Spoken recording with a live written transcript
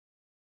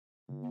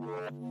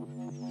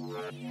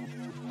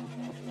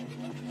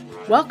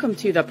Welcome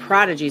to the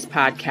Prodigies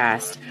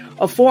podcast,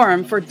 a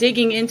forum for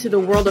digging into the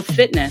world of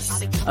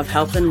fitness, of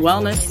health and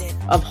wellness,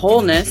 of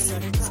wholeness,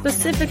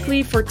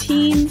 specifically for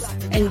teens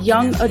and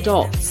young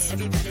adults.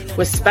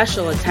 With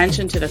special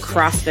attention to the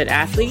CrossFit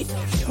athlete,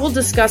 we'll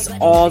discuss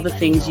all the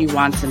things you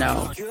want to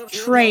know: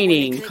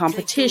 training,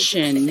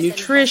 competition,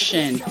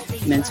 nutrition,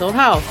 mental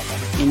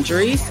health,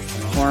 injuries,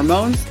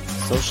 hormones,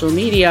 social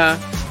media,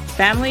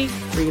 family,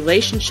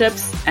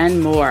 relationships,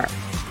 and more.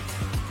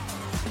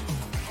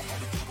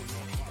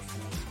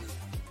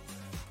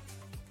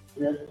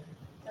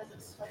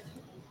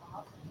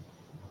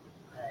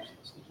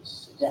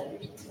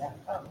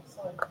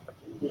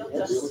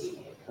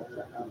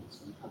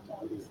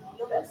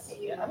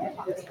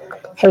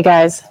 Hey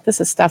guys,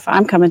 this is Steph.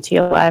 I'm coming to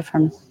you live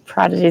from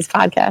Prodigies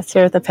podcast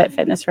here at the Pit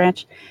Fitness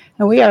Ranch,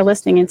 and we are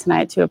listening in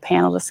tonight to a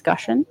panel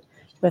discussion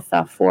with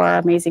 4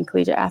 amazing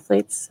collegiate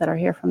athletes that are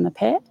here from the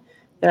pit.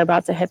 They're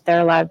about to hit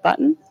their live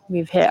button.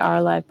 We've hit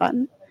our live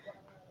button,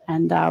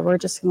 and we're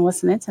just going to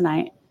listen in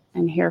tonight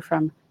and hear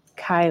from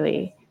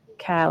Kylee,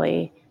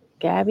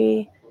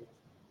 Gabby,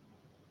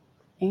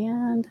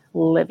 and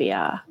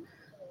Alivia.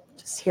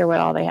 Just hear what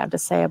all they have to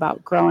say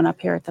about growing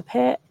up here at the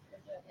pit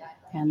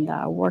and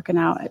working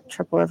out at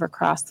Triple River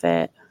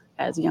CrossFit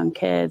as young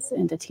kids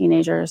into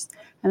teenagers,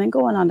 and then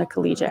going on to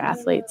collegiate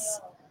athletes.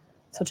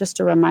 So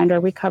just a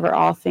reminder, we cover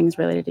all things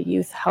related to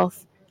youth,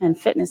 health, and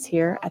fitness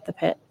here at the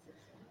Pit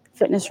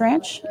Fitness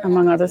Ranch,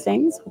 among other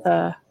things, with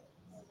a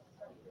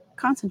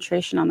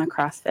concentration on the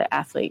CrossFit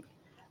athlete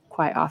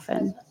quite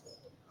often.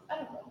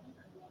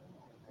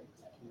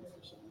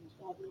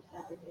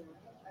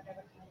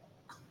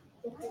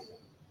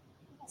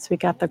 So we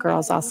got the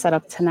girls all set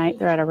up tonight.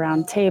 They're at a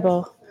round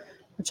table,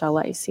 which I'll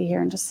let you see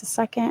here in just a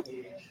second.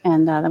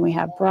 And then we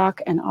have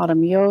Brock and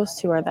Autumn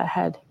Yost, who are the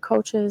head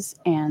coaches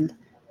and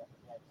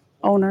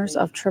owners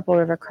of Triple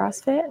River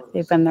CrossFit.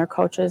 They've been their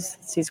coaches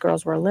since these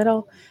girls were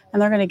little,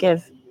 and they're going to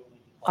give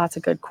lots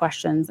of good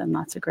questions and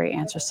lots of great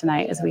answers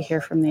tonight as we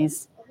hear from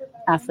these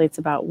athletes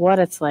about what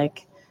it's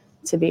like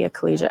to be a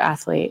collegiate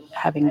athlete,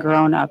 having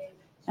grown up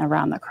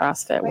around the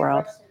CrossFit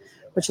world,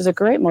 which is a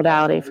great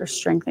modality for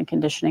strength and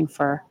conditioning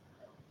for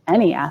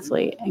any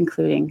athlete,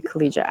 including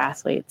collegiate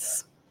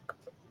athletes.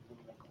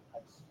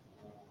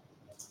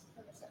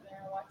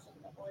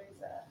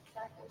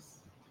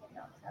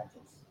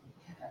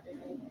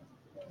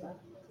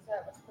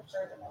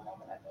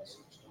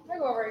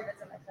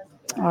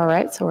 All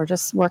right, so we're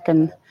just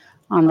working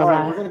on the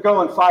live. We're going to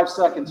go in 5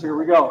 seconds. Here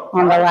we go.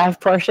 On the live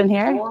portion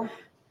here. 4,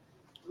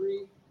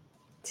 3,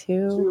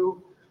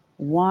 2,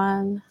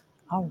 1.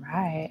 All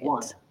right.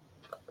 1.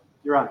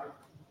 You're on.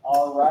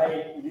 All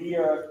right, we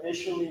are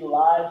officially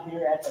live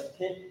here at the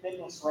Pit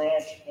Fitness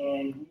Ranch,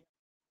 and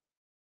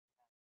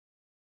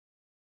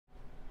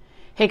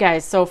hey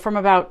guys, so from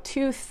about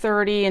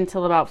 2:30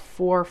 until about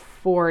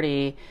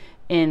 4:40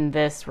 in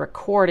this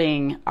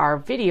recording, our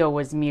video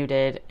was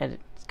muted.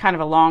 It's kind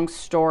of a long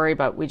story,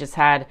 but we just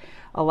had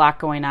a lot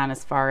going on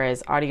as far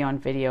as audio and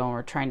video, and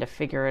we're trying to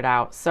figure it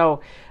out.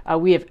 So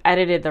we have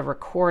edited the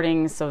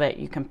recording so that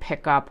you can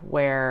pick up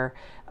where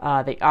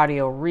the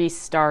audio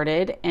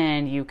restarted,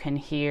 and you can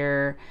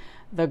hear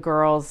the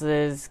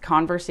girls'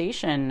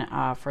 conversation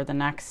for the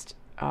next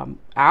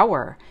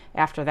hour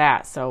after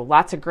that. So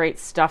lots of great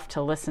stuff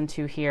to listen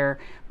to here,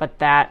 but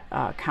that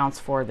counts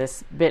for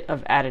this bit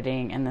of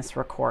editing in this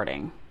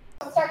recording.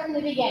 Let's start from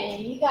the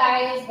beginning. You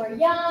guys were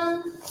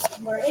young,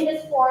 were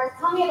into sports.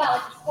 Tell me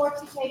about the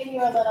sports you played when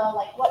you were little,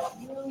 what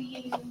drew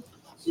you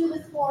to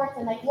the sports,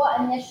 and what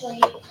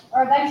initially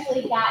or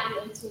eventually got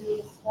you into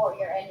the sport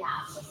you're in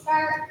now. So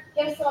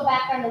give us a little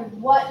background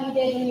of what you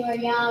did when you were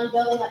young,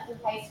 building up through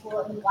high school,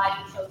 and why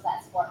you chose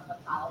that sport for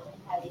college,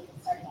 and how you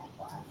can start that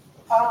for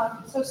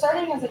us. So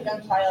starting as a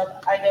young child,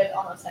 I did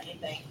almost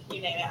anything.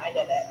 You name it, I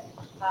did it.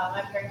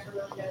 My parents were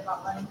really good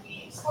about letting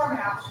me explore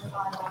my options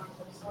on wanting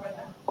to explore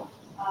them.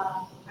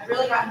 I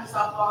really got into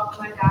softball because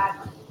my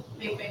dad,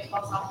 big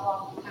baseball,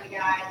 softball kind of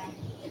guy.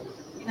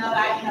 You know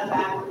that, you know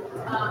that.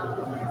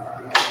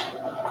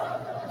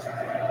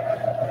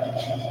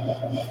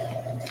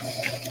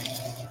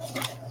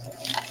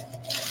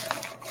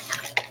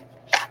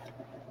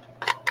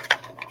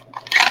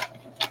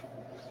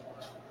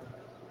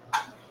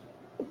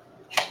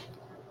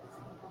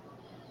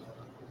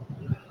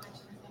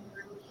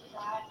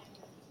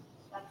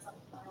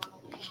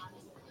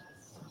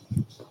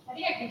 I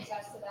think I can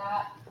attest to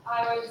that.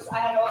 I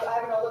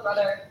have an older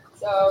brother,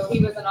 so he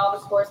was in all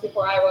the sports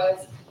before I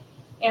was.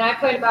 And I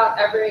played about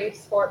every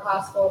sport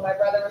possible. My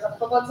brother was on the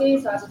football team,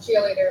 so I was a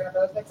cheerleader. My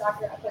brother played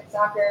soccer, I played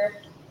soccer,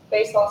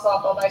 baseball,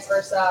 softball, vice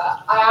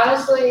versa. I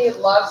honestly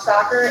love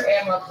soccer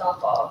and love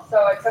softball.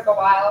 So it took a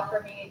while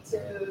for me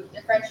to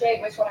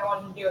differentiate which one I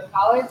wanted to do in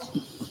college.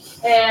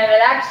 And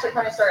it actually,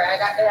 funny story,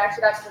 it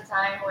actually got to the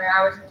time where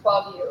I was in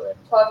 12U.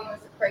 And 12U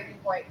was the breaking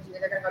point because you're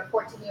either going to go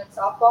to 14U in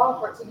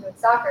softball or 14U in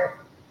soccer.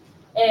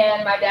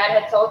 And my dad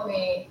had told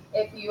me,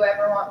 if you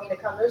ever want me to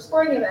come to a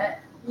sporting event,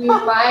 you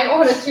might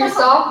want to choose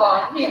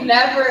softball.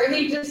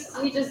 He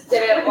just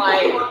didn't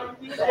like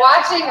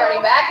watching,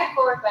 running back and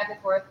forth.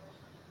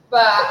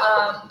 But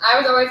I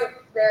was always a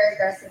very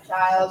aggressive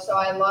child, so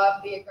I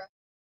love the aggressive.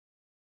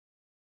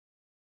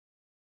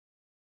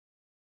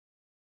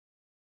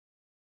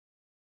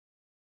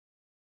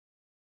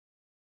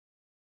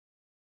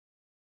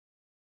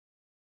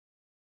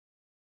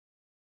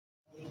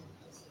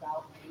 Just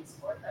about any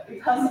sport that we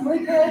possibly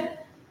could.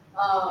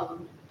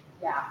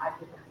 Yeah, I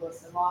could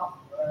list them off,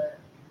 but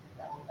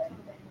that won't be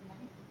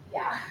anything.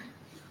 Yeah.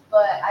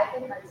 But I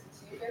think my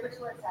two favorite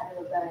sports had to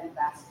have been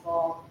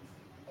basketball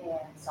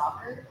and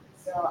soccer.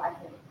 So I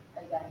think,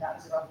 again, that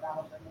was a rough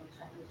battle for me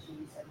trying to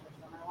choose like which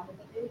one I wanted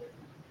to do.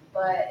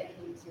 But it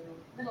came to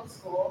middle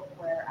school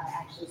where I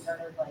actually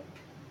started like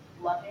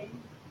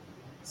loving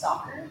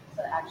soccer,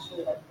 so I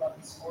actually like love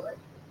the sport.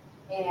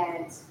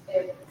 And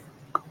it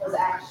was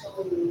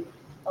actually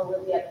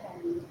Alivia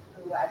Knapp,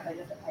 who I played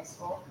with in high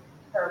school.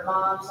 Her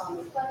mom saw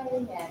me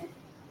playing and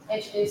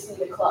introduced me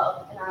to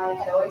club. And I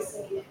had always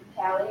seen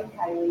Callie and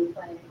Kylee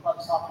playing club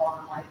softball,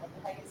 and I'm like, what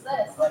the heck is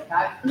this? Like,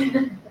 I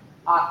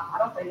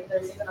don't think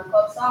there's even a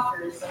club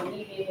soccer. So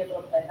me being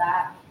able to play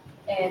that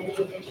and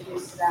being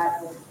introduced to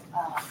that with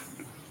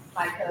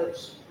my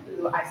coach,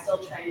 who I still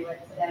train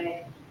with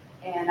today.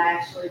 And I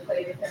actually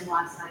played with him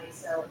last night.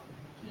 So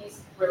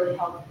he's really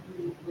helped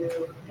me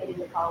through getting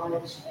to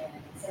college, and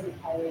same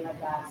with Kylee, my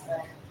dad's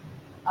been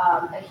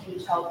a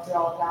huge help through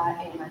all of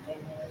that, and my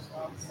family as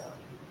well. So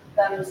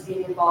them just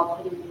being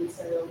involved, getting me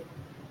to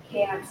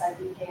camps,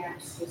 IB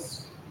camps,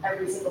 just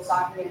every single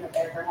soccer game that they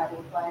ever had me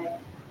play.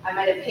 I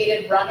might have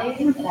hated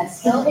running, and I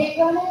still hate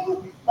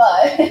running,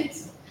 but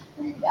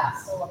yeah,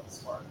 still love the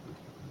sport.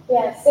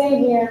 Yeah,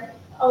 same here.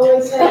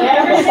 Always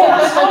every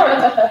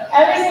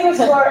single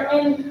sport,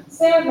 and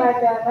same with my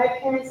family. My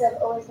parents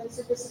have always been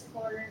super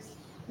supporters.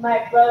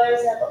 My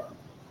brothers have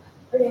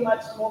pretty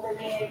much molded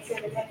me into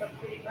the type of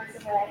pretty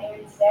person that I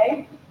am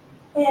today.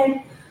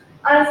 And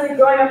honestly,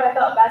 growing up, I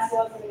thought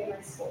basketball was going to be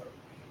my sport.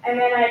 And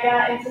then I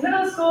got into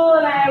middle school,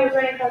 and I was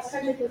running cross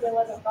country because I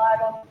wasn't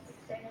volleyball for 6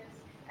 graders.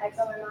 I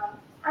told my mom,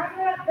 I'm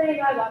not playing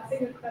volleyball, I'm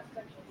sticking with cross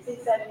country. She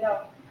said,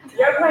 no,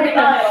 you're playing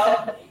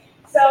volleyball.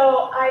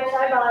 So I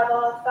tried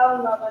volleyball, fell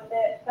in love with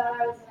it, thought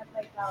I was going to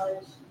play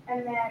college.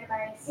 And then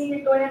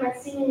going into my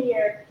senior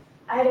year,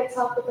 I had a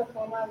top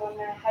performer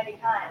alumni, Heidi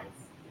Hines,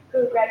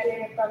 who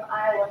graduated from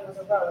Iowa and was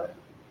a rower.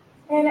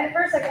 And at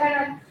first I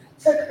kind of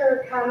took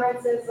her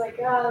comments as like,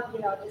 oh,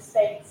 just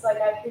thanks. Like,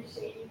 I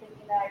appreciate you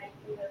thinking that I could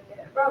be really good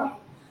at rowing.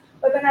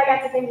 But then I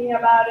got to thinking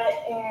about it,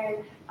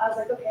 and I was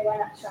like, okay, why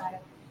not try?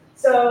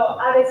 So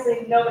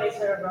obviously nobody's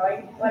heard of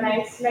rowing. When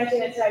I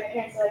mentioned it to my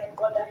parents, they're like,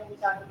 what the heck are you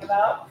talking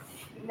about?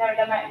 You've never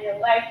done that in your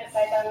life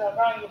besides on a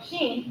rowing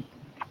machine.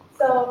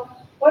 So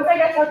once I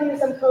got talking to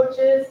some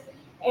coaches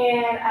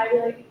and I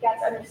really got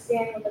to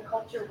understand what the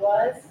culture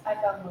was, I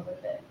fell in love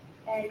with it.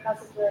 And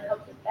CrossFit really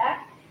helped with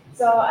that.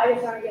 So I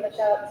just want to give a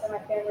shout out to my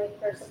family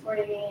for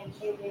supporting me and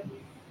changing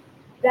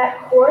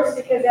that course,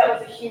 because that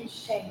was a huge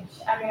change.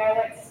 I mean, I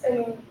went to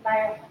spending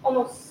my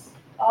almost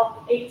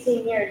all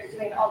 18 years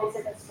doing all these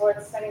different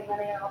sports, spending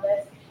money on all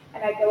this,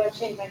 and I go and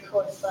change my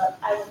course, but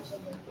I wouldn't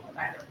change anything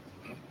about it.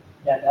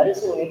 Yeah, that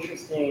is an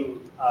interesting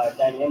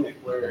dynamic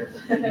where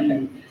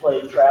you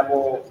play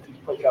travel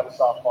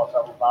softball,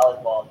 travel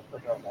volleyball, you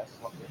play travel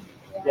basketball.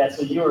 Yeah,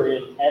 so you were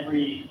in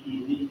every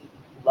elite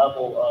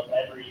level of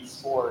every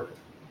sport,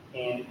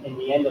 and in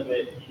the end of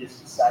it, you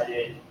just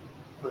decided,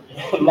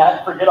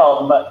 not forget all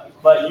of them,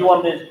 but you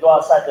wanted to go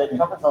outside the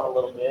comfort zone a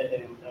little bit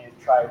and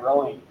try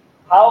rowing.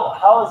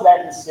 How is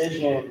that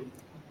decision?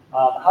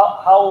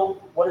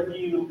 What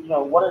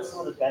are some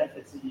of the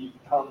benefits that you've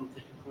come to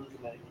the conclusion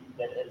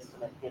that it's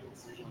been a good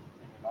decision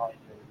in your mind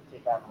to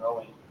take on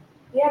rowing,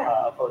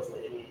 opposed to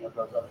any of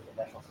those other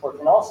conventional sports?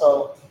 And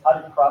also, how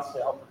did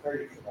CrossFit help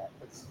prepare you for that?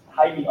 Because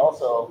Heidi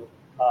also,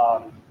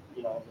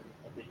 is a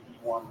big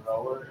D1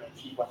 rower, and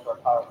she went to our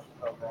powerlifting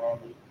program.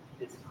 We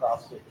did some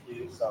CrossFit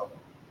too. So,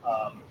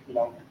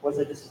 was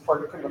it just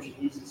pretty much an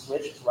easy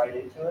switch, just right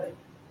into it?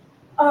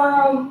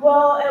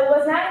 Well, it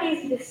was not an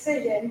easy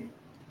decision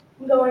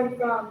going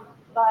from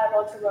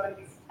volleyball to rowing.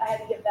 I had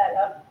to give that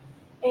up.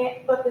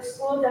 But the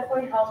school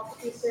definitely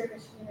helped. Eastern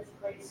Michigan is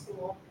a great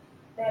school.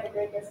 They have a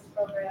great business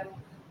program.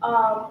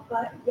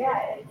 But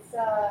yeah, it's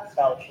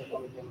Scholarship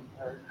only didn't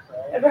hurt,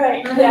 right?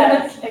 right.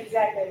 Yes,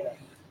 exactly.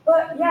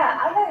 But yeah,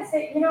 I gotta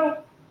say,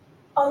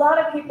 a lot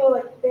of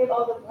people they've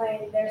all been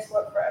playing their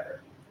sport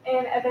forever,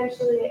 and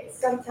eventually,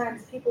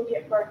 sometimes people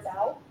get burnt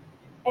out.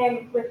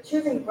 And with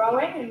choosing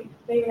rowing and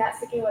maybe not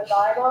sticking with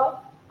volleyball,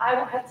 I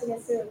won't have to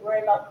necessarily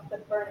worry about the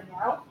burning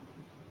out.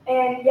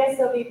 And yes,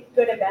 there'll be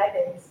good and bad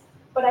days,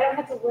 but I don't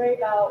have to worry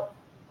about,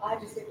 I'm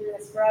just going to do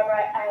this forever.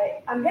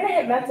 I'm going to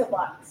hit mental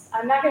blocks.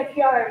 I'm not going to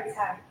PR every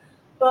time.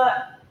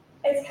 But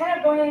it's kind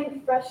of going in a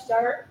fresh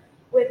start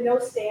with no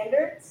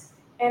standards,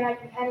 and I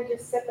can kind of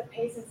just set the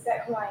pace and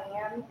set who I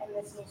am in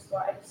this new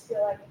sport. I just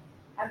feel like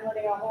I'm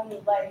living a whole new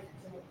life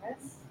doing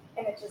this,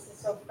 and it just is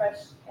so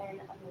fresh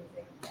and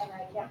amazing. And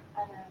I can't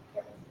wait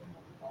to do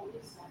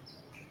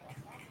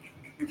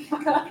it.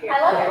 I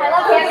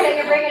love that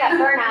you're bringing up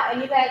burnout,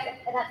 and you guys,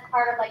 and that's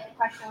part of like the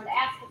question I would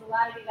ask, because a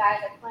lot of you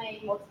guys are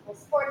playing multiple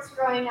sports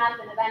growing up,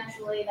 and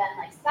eventually then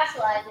like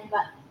specializing.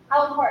 But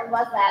how important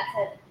was that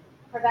to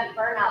prevent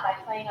burnout by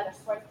playing other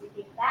sports? Do you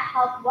think that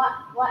helped?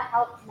 What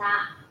helped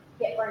not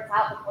get burnt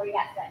out before you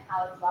got to that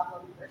college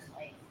level in the first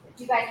place? If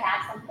you guys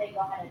have something,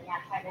 go ahead and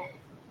chime in.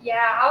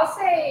 Yeah, I'll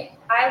say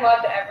I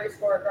loved every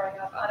sport growing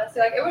up,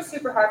 honestly. Like, it was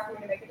super hard for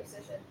me to make a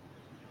decision.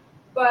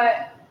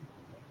 But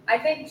I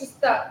think just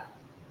the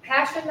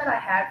passion that I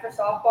had for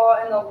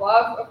softball and the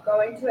love of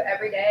going to it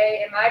every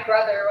day, and my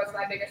brother was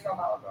my biggest role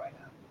model growing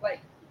up. Like,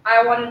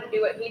 I wanted to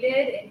do what he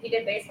did, and he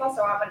did baseball,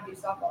 so I'm going to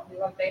do softball. He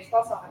loved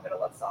baseball, so I'm going to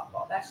love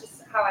softball. That's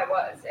just how I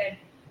was. And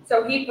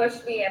so he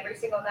pushed me every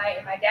single night,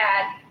 and my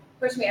dad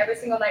pushed me every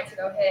single night to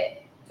go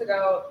hit, to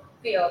go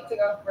field, to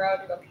go throw,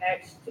 to go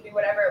catch, to do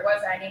whatever it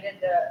was I needed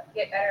to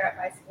get better at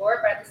my sport.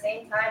 But at the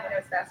same time, when it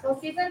was basketball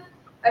season,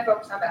 I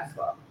focused on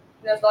basketball.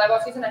 When it was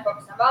volleyball season, I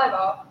focused on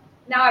volleyball.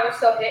 Now I would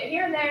still hit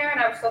here and there,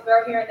 and I would still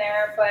throw here and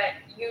there, but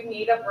you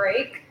need a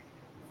break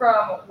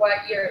from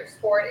what your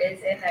sport is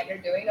in that you're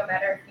doing, no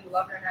matter if you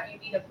love it or not. You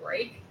need a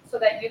break so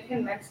that you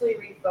can mentally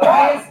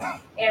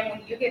refocus. And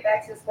when you get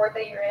back to the sport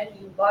that you're in,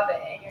 you love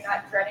it, and you're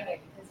not dreading it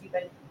because you've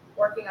been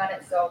working on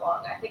it so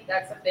long. I think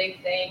that's a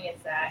big thing,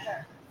 is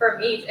that for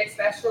me,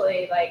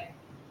 especially, like,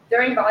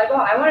 during volleyball,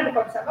 I wanted to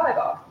focus on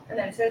volleyball. And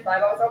then as soon as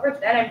volleyball was over,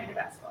 then I moved to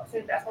basketball. As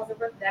soon as basketball was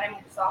over, then I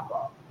moved to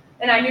softball.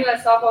 And I knew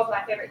that softball was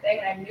my favorite thing,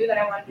 and I knew that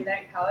I wanted to do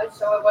that in college.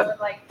 So it wasn't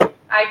like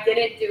I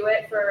didn't do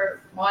it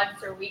for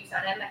months or weeks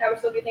on end. Like, I would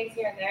still do things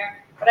here and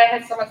there. But I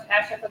had so much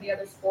passion for the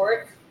other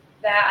sports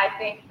that I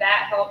think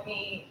that helped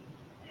me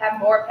have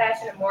more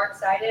passion and more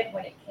excited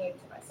when it came to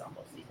my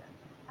softball season.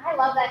 I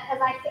love that,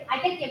 because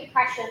I get the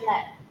impression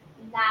that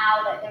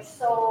now that there's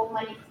so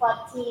many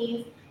club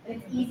teams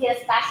and it's easy to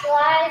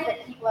specialize,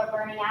 that people are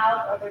burning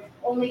out or they're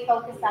only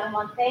focused on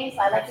one thing. So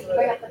I like to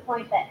bring up the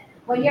point that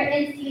when you're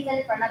in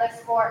season for another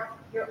sport,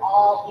 you're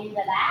all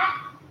into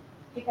that,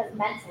 because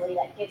mentally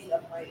that gives you a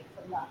break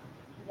from the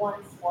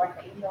one sport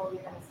that you know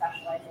you're going to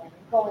specialize in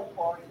going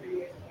forward for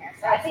years and years.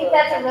 So I think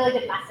that's a really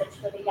good message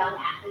for the young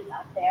athletes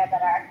out there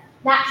that are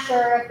not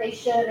sure if they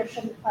should or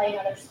shouldn't play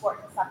another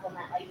sport to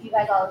supplement. Like, do you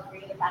guys all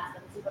agree that that's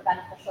been super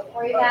beneficial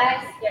for you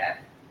guys? Yeah.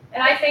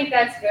 And I think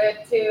that's good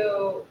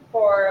too,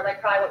 for like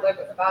probably what Liv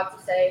was about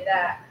to say,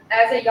 that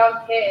as a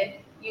young kid,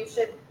 you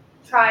should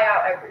try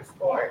out every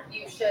sport.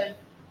 You should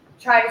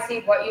try to see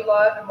what you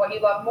love and what you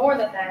love more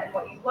than that and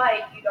what you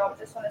like. You don't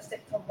just want to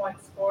stick to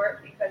one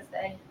sport, because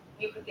then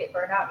you could get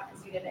burned out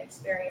because you didn't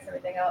experience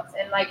everything else.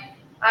 And like,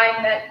 I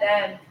met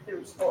them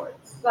through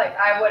sports. Like,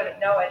 I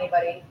wouldn't know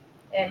anybody.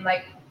 And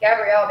like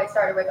Gabrielle, they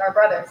started with our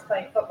brothers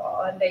playing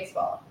football and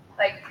baseball.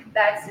 Like,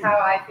 that's how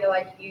I feel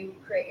like you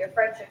create your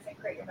friendships and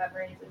create your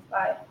memories, is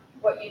by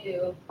what you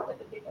do with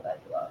the people that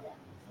you love.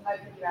 My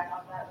piggyback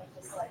on that was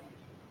just like,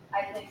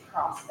 I think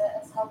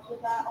CrossFit has helped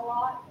with that a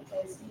lot,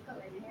 because you come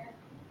in here,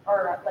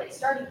 or like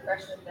starting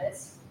fresh with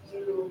this,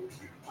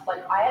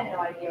 I had no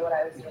idea what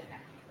I was doing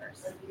at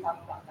first, like we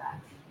talked about that.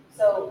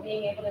 So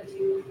being able to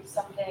do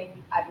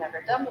something I've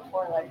never done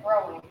before, like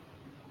rowing,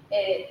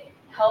 it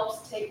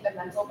helps take the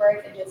mental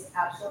break and just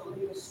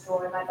absolutely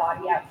destroy my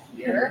body out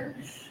here.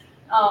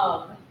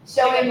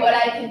 Showing what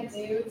I can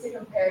do to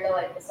compare to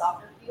like the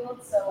soccer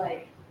field. So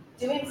like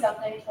doing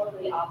something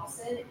totally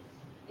opposite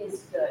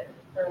is good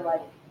for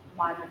like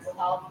my mental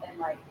health and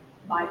like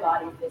my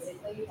body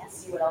physically, to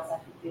see what else I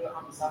can do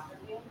on the soccer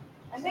field.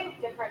 I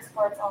think different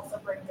sports also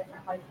bring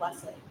different life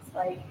lessons.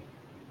 Like,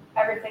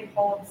 everything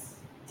holds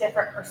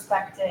different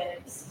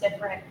perspectives,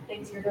 different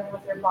things you're doing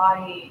with your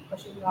body,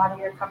 pushing you out of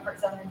your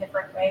comfort zone in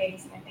different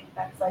ways. And I think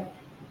that's like,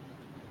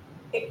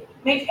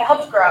 it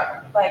helps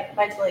grow, like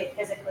mentally,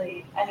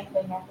 physically,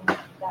 anything. I think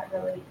that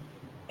really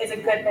is a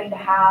good thing to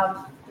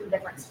have through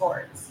different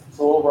sports.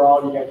 So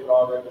overall, you guys would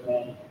all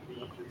recommend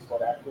being a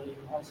three-sport athlete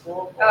in high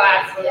school? Oh,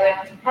 absolutely.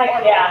 Yeah.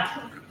 Heck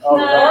yeah. Oh, Or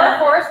yeah. a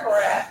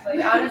four-sport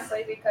athlete,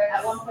 honestly, because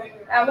At one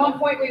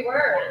point we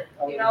were.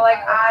 You know, like,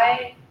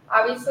 I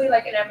obviously,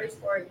 like in every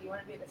sport, you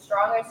want to be the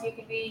strongest you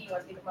can be, you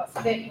want to be the most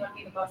fit, you want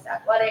to be the most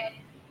athletic.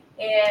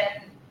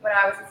 And when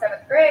I was in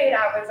 7th grade,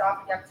 I was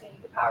offered the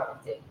opportunity to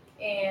powerlifting.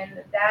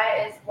 And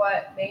that is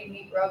what made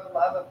me grow the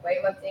love of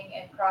weightlifting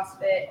and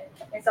CrossFit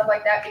and stuff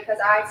like that, because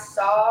I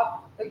saw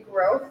the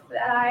growth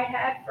that I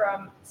had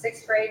from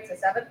 6th grade to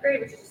 7th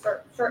grade, which is a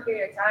short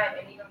period of time,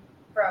 and even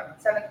from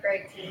 7th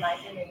grade to my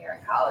junior year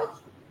in college.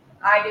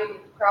 I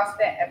do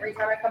CrossFit every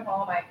time I come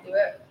home. I do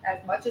it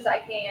as much as I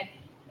can.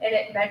 And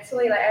it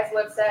mentally, like as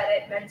Liv said,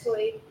 it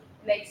mentally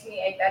makes me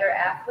a better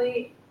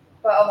athlete.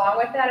 But along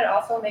with that, it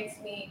also makes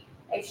me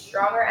a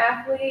stronger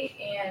athlete.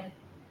 And,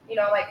 you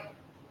know, like,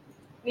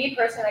 me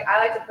personally, like, I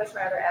like to push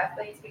my other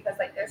athletes, because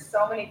like there's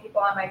so many people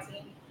on my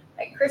team.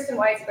 Like Kristen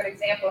White's a good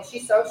example.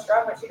 She's so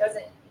strong, but she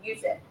doesn't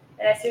use it.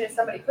 And as soon as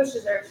somebody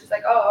pushes her, she's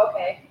like, oh,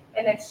 okay.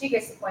 And then she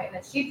gets the point, and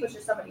then she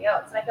pushes somebody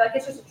else. And I feel like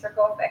it's just a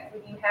trickle effect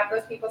when you have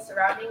those people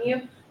surrounding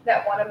you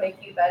that want to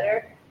make you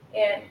better.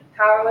 And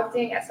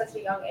powerlifting at such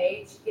a young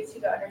age gets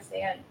you to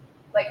understand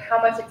like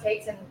how much it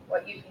takes and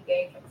what you can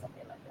gain from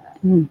something like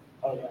Oh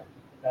yeah,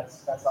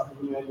 that's something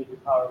you ended your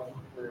powerlifting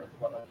career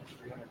with, like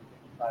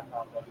 355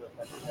 pound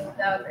WFS.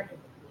 No,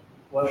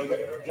 Well, Three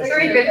just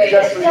fifty.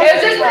 just It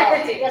was just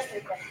 350. Just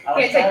 350.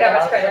 Can't take that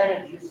much credit. I was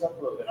trying to juice up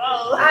a little bit.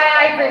 Oh.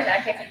 I agree with that.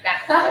 I can't take that.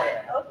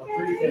 Yeah, well,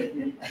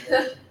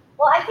 350.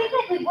 Well, I think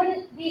like we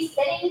wouldn't be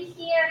sitting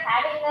here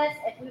having this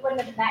if we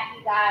wouldn't have met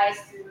you guys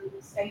through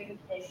strength and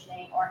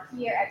conditioning or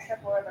here at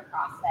Triple River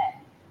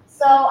CrossFit.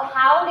 So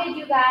how did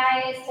you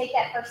guys take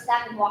that first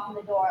step and walk in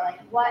the door? Like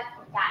what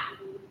got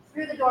you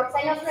through the door? Because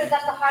I know sometimes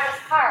that's the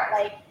hardest part,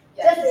 like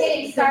just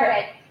getting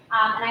started.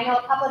 And I know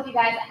a couple of you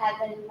guys that have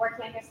been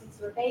working on here since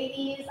you were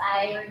babies.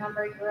 I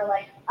remember you were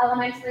like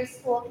elementary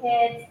school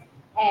kids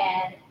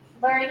and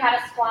learning how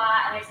to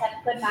squat, and I just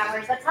have good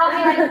memories. But tell me,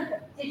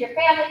 like, did your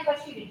family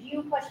push you? Did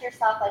you push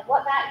yourself? Like,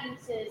 what got you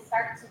to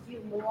start to do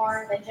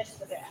more than just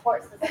the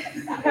sport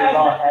specific stuff? We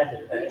all had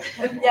it,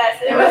 right? Yes,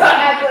 it was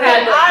Hadley.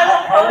 I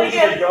will probably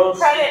give Those-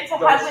 credit to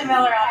Hadley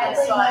Miller on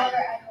this one.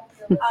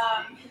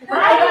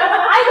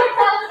 I would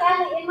tell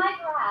Gabby in my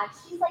garage,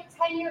 she's like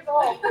 10 years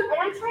old, and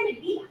I'm trying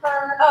to beat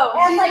her. Oh,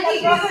 as she's like a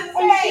she's girl,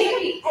 insane.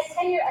 and she's at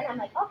 10 years, and I'm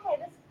like, okay,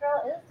 this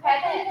girl is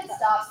I could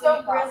stop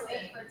So doing CrossFit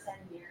brilliant. for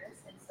 10 years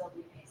and still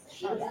be amazing.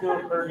 She was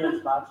doing her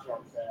against box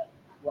jumps at,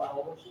 how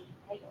old was she?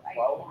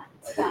 12? I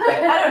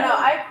don't know.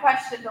 I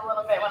questioned a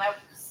little bit when I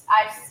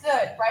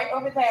stood right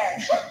over there,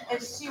 and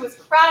she was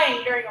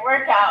crying during a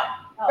workout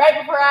right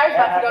before I was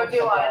about to go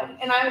do one,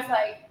 and I was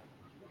like,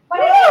 But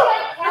I feel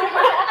like Kelly,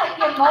 like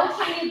the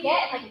emotion you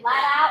get, like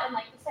let out, and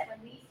like just that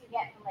release you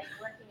get from like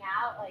working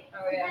out, like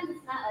sometimes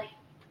it's not like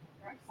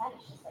you're upset.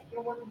 It's just like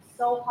you're working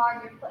so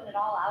hard, you're putting it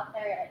all out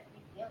there, like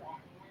you feel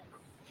that, man.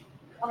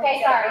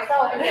 Okay, sorry. So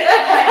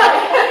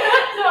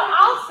so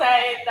I'll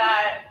say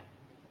that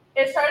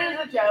it started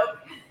as a joke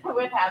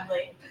with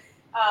Hadley.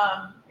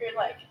 You're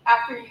like,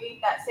 after you eat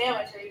that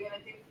sandwich, are you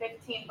gonna do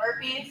 15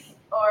 burpees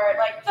or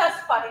like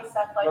just funny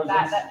stuff like Those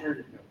that?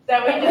 insecurity jokes.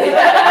 That we just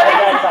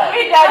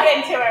we dug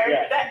into her.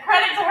 Yeah. That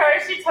credit to her,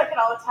 she took it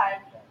all the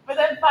time. But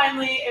then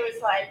finally, it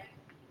was like,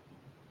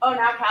 oh,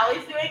 now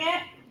Callie's doing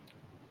it.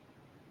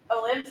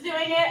 Oliv's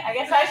doing it. I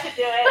guess I should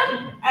do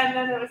it. And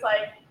then it was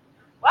like,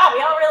 wow,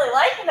 we all really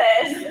like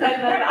this.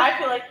 And then I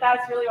feel like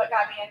that's really what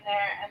got me in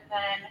there. And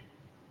then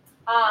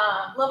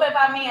a little bit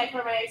about me, I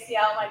tore my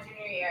ACL my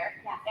junior year.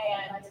 yeah,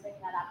 And I was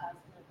bringing that up. I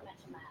was going to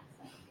mention that.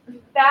 So.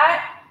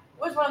 that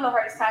was one of the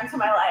hardest times of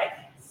my life,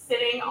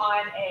 sitting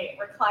on a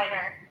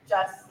recliner,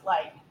 just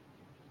like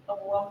a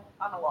lump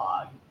on a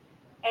log.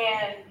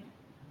 And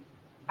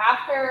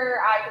after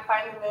I could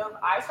finally move,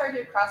 I started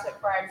doing CrossFit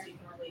before I was even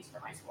released for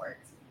my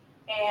sports.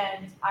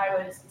 And I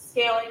was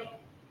scaling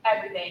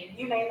everything.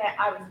 You name it,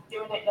 I was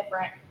doing it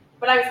different.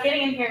 But I was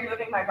getting in here and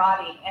moving my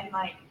body, and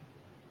like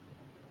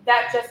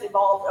that just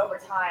evolved over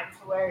time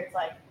to where it's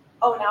like,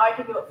 oh, now I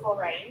can do it full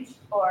range,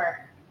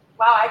 or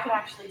wow, I can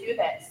actually do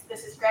this.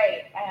 This is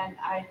great. And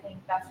I think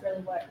that's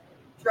really what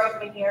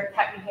drove me here,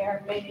 kept me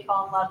here, made me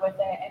fall in love with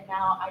it. And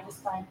now I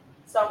just find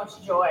so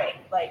much joy,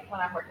 like when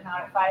I'm working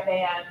out at 5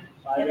 a.m.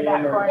 in the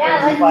back corner.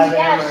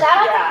 Yeah,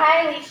 shout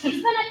out to Kylee.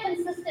 She's been a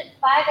consistent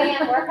 5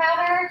 a.m.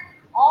 workouter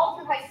all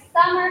through high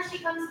summer. She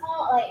comes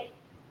home, like,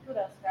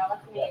 kudos, girl.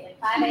 That's amazing.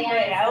 5 a.m.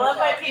 Hey, I love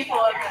my people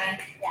in there.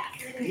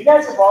 Yeah. You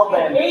guys have all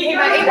been, you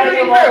guys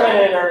have all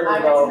been in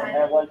early though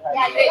at one time.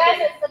 Yeah, you guys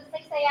are some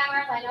 6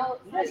 a.m.ers. I know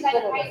you guys in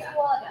high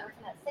school. I've been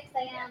working at 6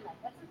 a.m. Like,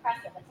 that's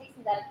impressive. It takes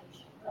some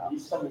dedication. You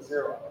sum to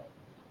zero.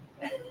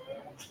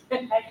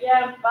 Heck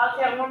yeah, about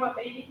to have warm up,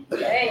 baby.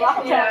 Hey,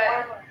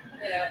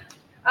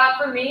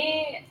 for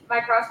me, my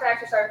CrossFit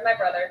actually started with my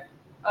brother.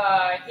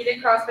 He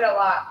did CrossFit a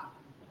lot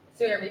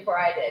sooner before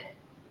I did.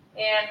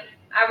 And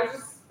I was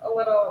just a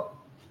little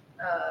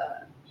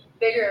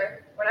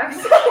bigger when I was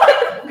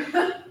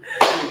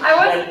I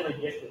was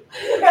Genetically gifted.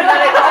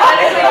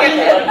 genetically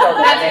gifted.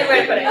 That's a good way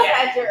to put it. You Yeah.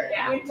 had your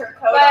Yeah. winter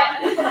coat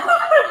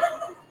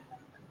on.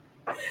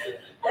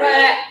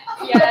 But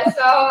yeah,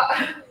 so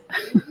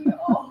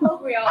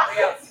we all.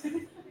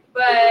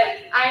 But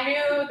I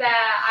knew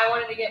that I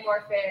wanted to get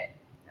more fit,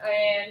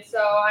 and so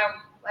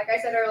like I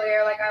said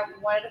earlier, like I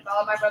wanted to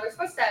follow my brother's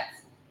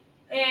footsteps.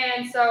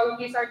 And so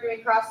he started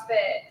doing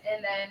CrossFit,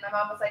 and then my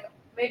mom was like,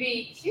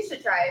 maybe she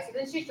should try it. So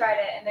then she tried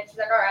it, and then she's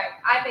like, all right,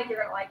 I think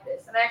you're gonna like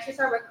this. And I actually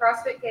started with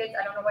CrossFit Kids.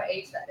 I don't know what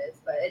age that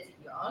is, but it's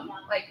young,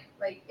 like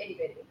itty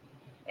bitty.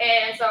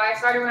 And so I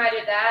started when I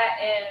did that,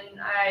 and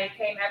I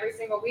came every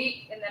single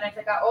week. And then as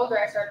I got older,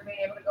 I started being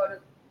able to go to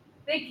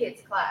big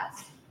kids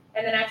class.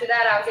 And then after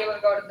that, I was able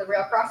to go to the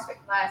real CrossFit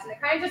class, and it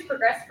kind of just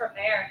progressed from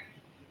there.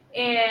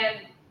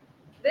 And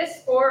this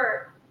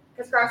sport,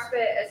 because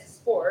CrossFit is a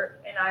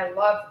sport, and I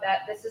love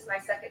that this is my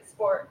second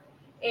sport.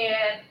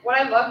 And what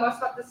I love most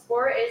about this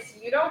sport is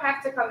you don't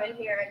have to come in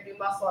here and do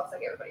muscle ups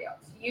like everybody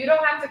else. You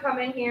don't have to come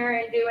in here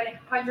and do a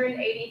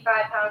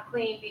 185-pound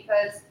clean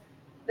because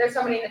there's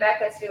somebody in the back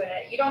that's doing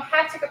it. You don't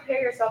have to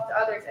compare yourself to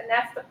others, and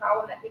that's the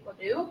problem that people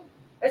do,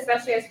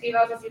 especially as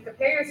females, is you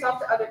compare yourself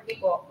to other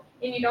people,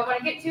 and you don't want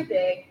to get too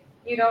big.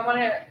 You don't want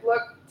to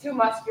look too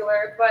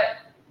muscular, but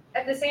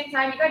at the same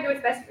time, you got to do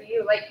what's best for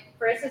you. Like,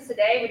 for instance,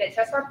 today we did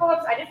chest bar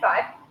pull-ups. I did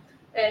 5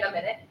 in a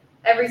minute.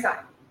 every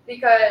time,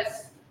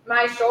 because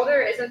my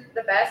shoulder isn't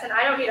the best and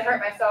I don't need to hurt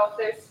myself.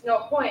 There's no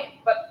point.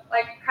 But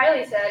like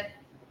Kylee said,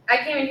 I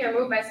came in here and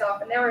moved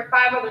myself, and there were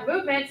 5 other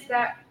movements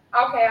that,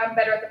 okay, I'm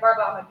better at the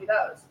barbell, I'm going to do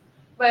those.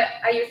 But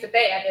I used to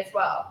band as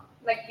well.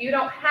 Like, you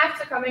don't have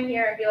to come in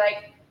here and be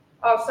like,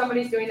 oh,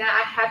 somebody's doing that,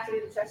 I have to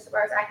do the chest to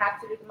bars, I have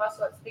to do the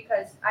muscle ups,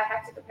 because I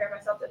have to compare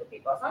myself to the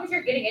people. As long as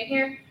you're getting in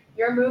here,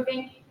 you're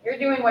moving, you're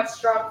doing what's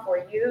strong for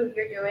you,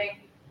 you're doing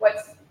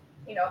what's,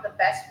 the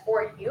best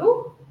for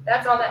you,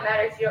 that's all that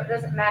matters. It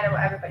doesn't matter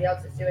what everybody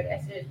else is doing,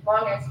 as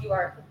long as you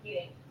are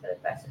competing to the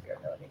best of your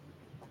ability.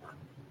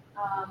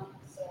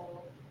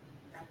 So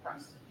my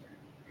CrossFit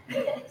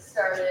journey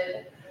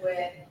started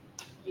with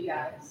you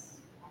guys,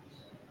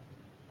 actually.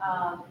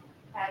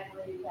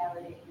 Kylee,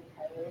 and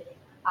Kylee.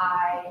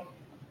 I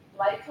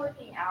liked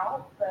working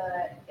out,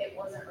 but it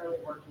wasn't really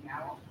working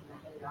out,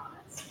 to be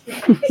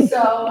honest.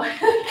 So,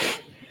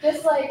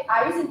 just like,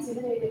 I was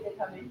intimidated to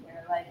come in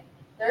here. Like,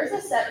 there's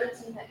a set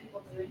routine that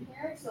people do in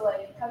here, so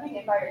like, coming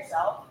in by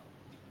yourself,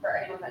 for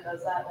anyone that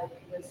does that, like,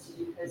 kudos to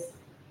you, because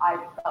I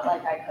felt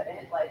like I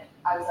couldn't. Like,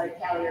 I was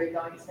like, Kylee, are you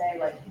going today?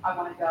 Like, I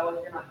want to go.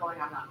 If you're not going,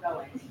 I'm not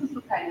going,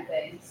 kind of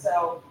thing.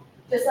 So,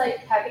 just like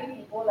having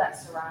people that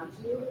surround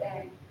you,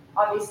 and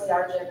obviously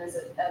our gym is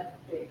a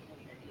big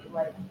community.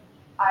 Like,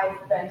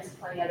 I've been to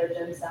plenty other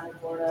gyms down in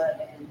Florida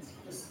and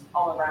just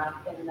all around,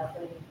 and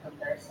nothing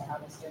compares to how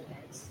this gym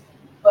is.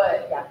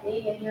 But yeah,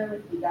 being in here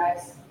with you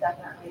guys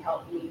definitely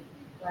helped me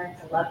learn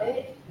to love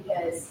it,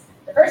 because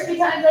the first few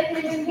times I came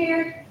in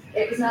here,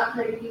 it was not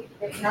pretty,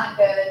 it was not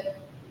good,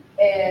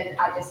 and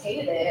I just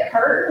hated it. It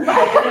hurt.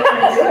 I didn't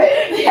want to do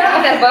it.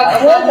 I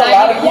feel like a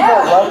lot of people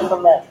run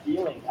from that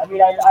feeling. I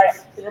mean,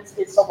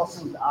 it's almost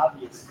seems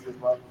obvious to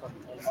run from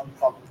an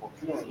uncomfortable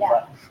feeling,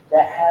 but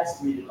that has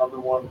to be the number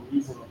one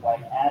reason why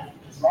an athlete,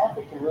 because an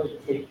athlete can really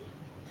take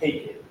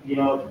it,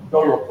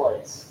 go to a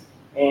place.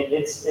 And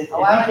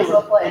I went to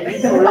a place. If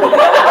you can really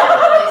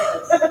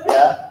Places.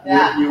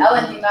 yeah.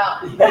 LND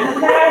Mountain.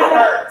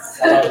 Hurts.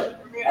 I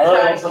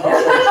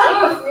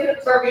love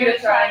it. Bermuda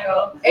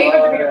Triangle. Even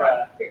Bermuda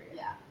Run.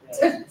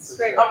 Yeah.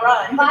 Straight A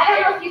run. But I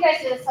don't know if you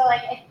guys do this, so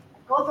like,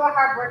 go through a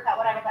hard workout,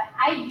 whatever, but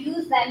I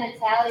use that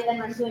mentality then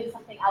when I'm doing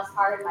something else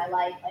hard in my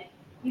life. Like,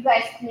 you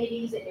guys maybe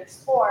use it in your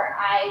sport.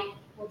 I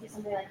will do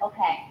something like,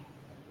 okay,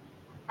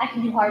 I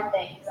can do hard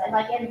things. And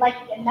it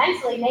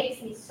mentally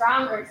makes me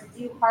stronger to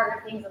do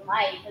harder things in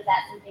life, because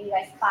that's something you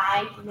guys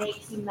find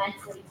makes you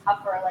mentally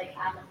tougher, like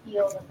on the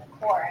field and the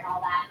court and all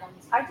that.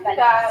 I do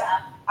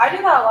that. I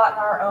do that a lot in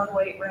our own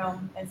weight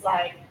room. It's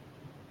like,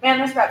 man,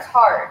 this rep's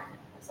hard.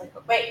 It's like,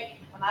 but wait,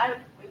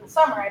 in the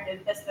summer I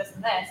did this,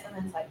 and this, and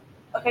then it's like,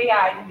 okay, yeah,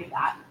 I can do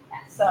that.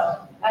 So,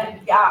 I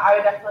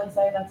would definitely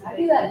say that's. I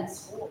do that in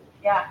school.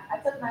 Yeah. I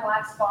took my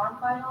last farm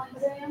final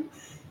exam,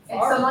 and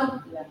College.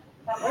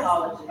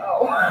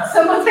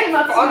 someone came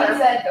up to me and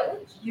said,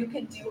 you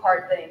can do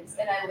hard things.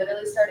 And I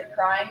literally started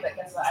crying, but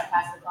guess what? I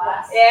passed the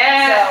class.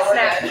 Yeah. So we're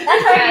Snap. good.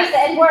 That's what I use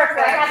it in work,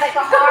 where I have like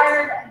a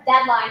hard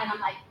deadline, and I'm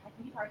like, I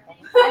can do hard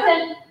things.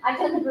 I've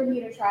done the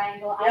Bermuda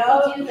Triangle. I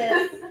can do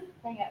this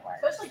thing at work.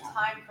 Especially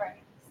time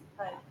frames.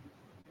 Like,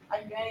 I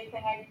can do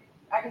anything.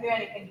 I can do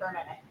anything for a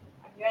minute.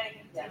 I can do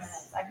anything for 2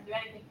 minutes. I can do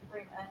anything for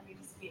 3 minutes. We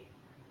just keep.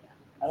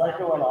 I like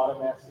it when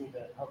Autumn asks me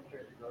to help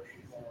carry the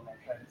groceries in, and I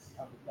try to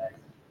come back.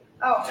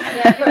 Oh,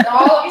 yeah, put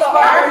all of the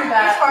hard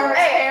farmers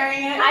Hey,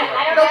 carrying it.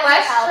 I don't The have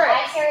less to help.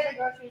 I trips. carry the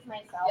groceries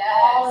myself, Yes.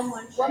 all in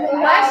one trip.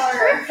 Women less power.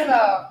 trips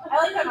though. I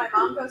like when my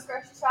mom goes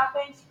grocery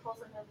shopping. She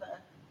pulls into the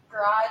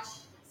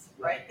garage. It's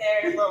right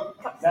there, little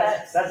cup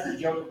That's sets. the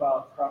joke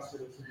about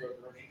CrossFit is to go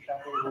grocery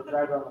shopping. We'll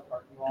drive around the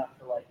parking lot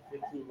for like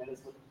 15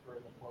 minutes looking for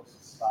the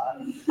closest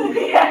spot.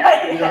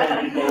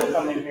 We'll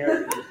come in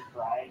here and just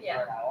grind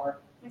for an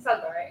hour. It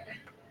sounds all right.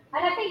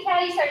 And I think,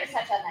 Kelly, you started to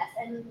touch on this,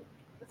 and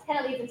this kind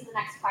of leads into the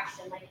next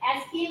question. Like,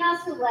 as females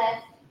who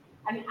lift,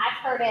 I mean, I've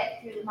heard it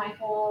through my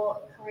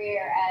whole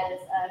career as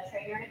a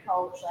trainer and a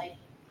coach, like,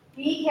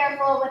 be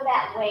careful with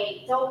that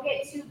weight. Don't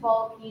get too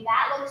bulky.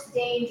 That looks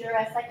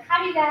dangerous. Like,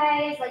 how do you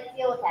guys, like,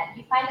 deal with that?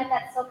 Do you find that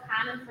that's so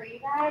common for you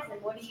guys, and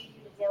what do you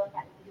do to deal with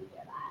that when you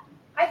hear that?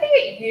 I think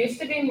it used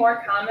to be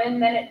more common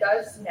than it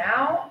does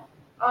now.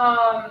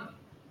 I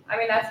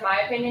mean, that's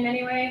my opinion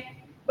anyway.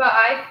 But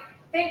I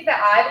think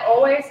that I've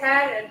always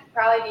had, and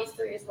probably these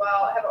three as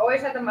well, have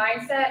always had the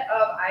mindset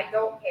of I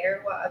don't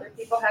care what other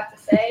people have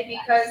to say,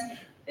 because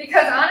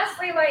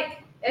honestly,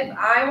 like, if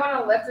I want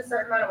to lift a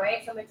certain amount of weight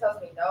and somebody tells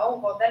me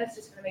no, well, then it's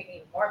just going to make me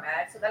even more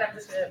mad. So then I'm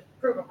just going to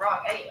prove them wrong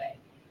anyway.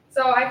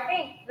 So I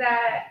think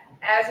that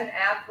as an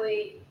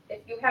athlete, if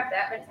you have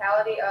that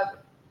mentality of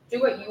do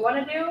what you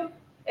want to do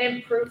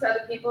and prove to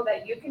other people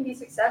that you can be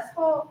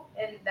successful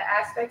in the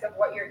aspect of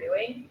what you're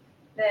doing,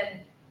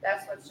 then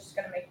that's what's just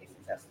going to make you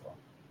successful.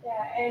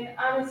 Yeah, and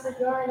honestly,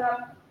 growing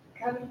up,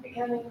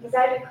 becoming, because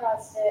I did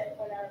CrossFit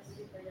when I was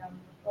super young,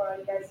 or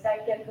you guys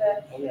back in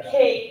the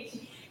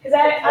cage. Because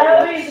I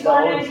always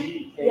wanted,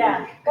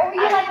 yeah. What were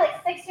you,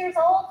 like 6 years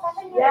old,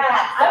 7 years old?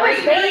 Yeah, I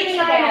was really Baby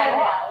trying bad, to,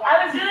 yeah.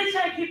 I was really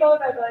trying to keep up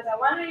with my brothers. I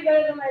wanted to be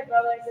better than my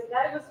brothers, and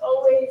that was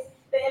always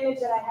the image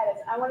that I had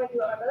is I want to do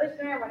what my brother's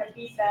doing. I want to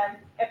beat them.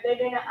 If they're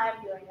doing it,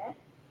 I'm doing it.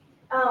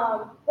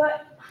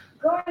 But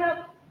growing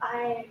up,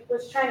 I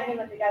was trying to hang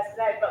with the guys because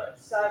I had brothers.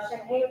 So I was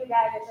trying to hang with the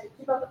guys. I was trying to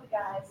keep up with the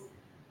guys.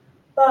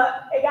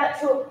 But it got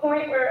to a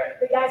point where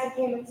the guys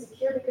became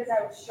insecure because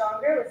I was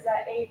stronger. It was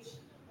that age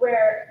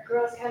where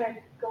girls kind of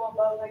go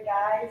above the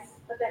guys,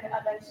 but then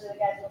eventually the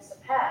guys will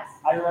surpass.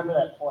 I remember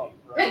that point.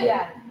 Right?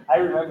 Yeah. I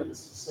remember the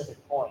specific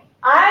point.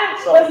 I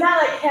was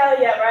not like Kylee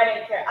yet, where I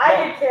didn't care.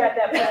 I did care at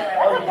that point.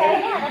 Oh,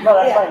 Okay. no,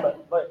 that's Yeah.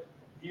 fine. But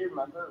do you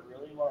remember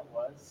really what it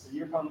was? So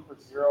you're coming for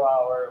 0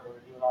 hour. We were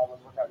doing all those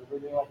workouts. We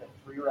were doing like a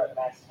 3-rep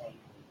max hang.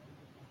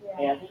 Yeah.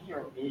 And I think you're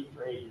in 8th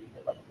grade. You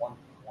did like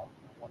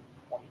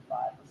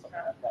 125 or something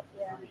like that for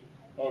Yeah. 3.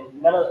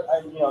 And none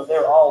of,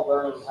 they're all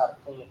learning how to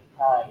clean at the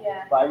time.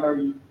 Yeah. But I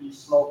remember you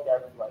smoked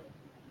everybody,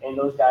 and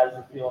those guys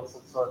were feeling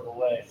some sort of a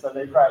way. So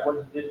they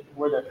probably,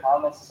 were there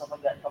comments and stuff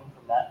like that coming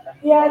from that?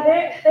 Yeah,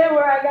 there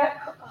were. I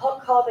got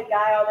called a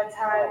guy all the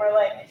time, or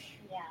like,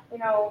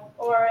 Yeah.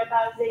 or if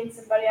I was dating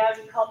somebody, I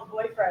would be called a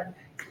boyfriend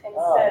instead.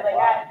 Oh, Like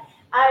wow.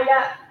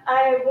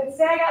 I would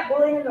say I got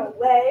bullied in a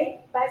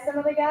way by some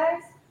of the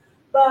guys,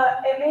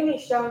 but it made me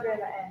stronger in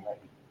the end.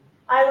 Like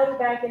I look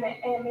back and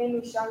it made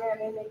me stronger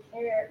and it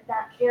made me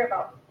not care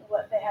about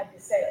what they had to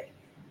say. Like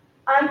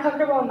I'm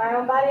comfortable in my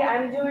own body.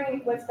 I'm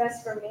doing what's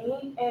best for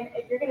me. And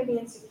if you're gonna be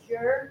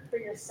insecure for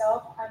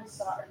yourself, I'm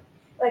sorry.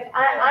 Like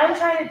I'm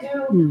trying to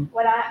do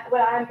what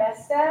I'm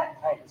best at.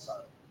 I'm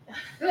sorry.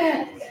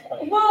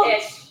 Well,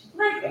 like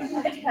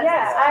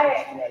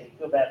Yeah, you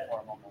feel bad for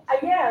them almost.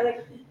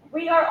 like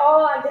we are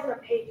all on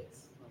different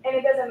pages, and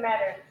it doesn't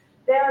matter.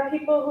 There are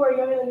people who are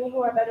younger than me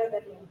who are better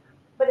than me,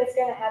 but it's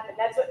gonna happen.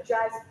 That's what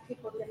drives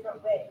people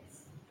different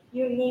ways.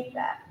 You need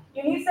that.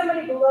 You need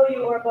somebody below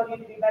you or above you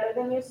to be better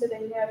than you, so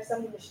then you have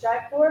something to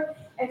strive for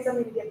and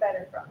something to get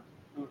better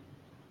from.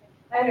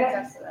 I can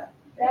attest to that.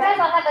 You guys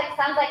all have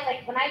sounds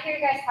like when I hear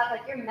you guys talk,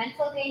 like your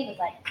mental game is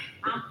like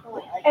on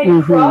point. Like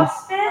And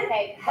CrossFit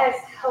okay, has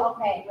helped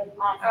okay, me. with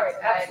awesome. All right,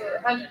 absolutely,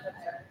 100%.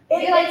 Do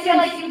you feel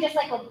like you just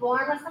were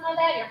born with some of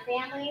that? Your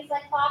family's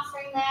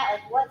fostering that?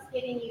 Like what's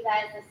giving you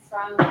guys this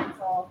strong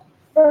mental?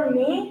 For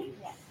me,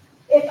 Yes.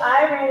 if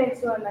I ran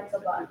into a mental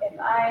block, if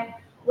I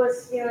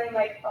was feeling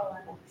like, oh,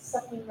 I'm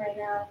sucking right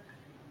now,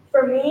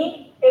 for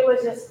me, it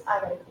was just, I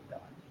gotta keep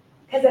going.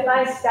 Because if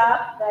I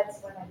stop,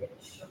 that's when I get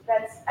destroyed.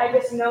 I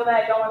just know that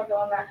I don't want to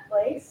go in that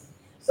place.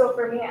 So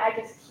for me, I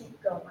just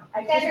keep going.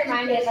 You guys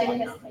remind me of this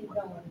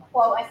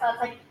quote I saw.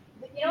 It's like,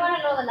 you don't want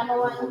to know the number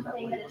one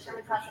thing that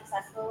determines how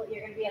successful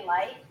you're going to be in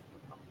life?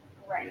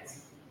 Right.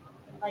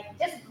 Like,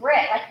 just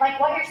grit. Like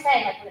what you're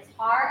saying. Like, when it's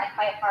hard, I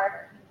fight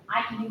harder.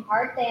 I can do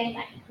hard things.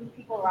 I can prove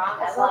people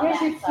wrong. As I love long as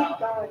that. you keep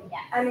going.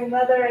 Yeah. I mean,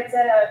 whether it's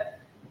at a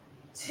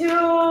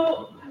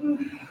 2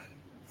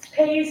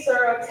 pace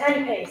or a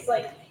 10 pace,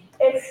 like,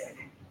 it's,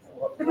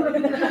 yeah, whatever.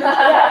 Is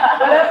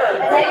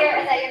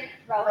that your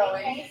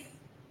rowing pace?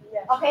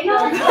 Yeah. Okay, no, I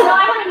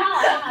want to know.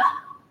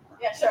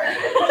 Yeah, sure.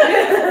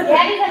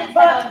 Yeah,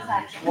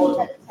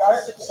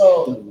 because it's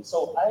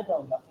So I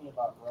know nothing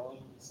about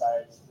rowing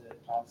besides the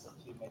concept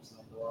you mentioned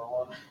the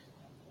door one.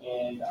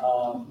 And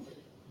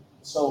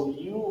so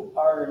you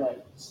are in a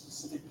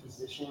specific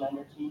position on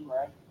your team,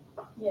 right?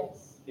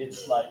 Yes.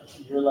 It's like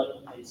you're like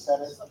a pace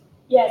setter.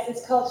 Yes,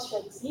 it's called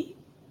Shakespeare.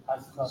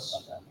 How's it called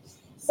about that?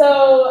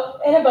 So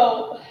in a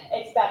boat,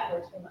 it's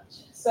backwards pretty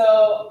much.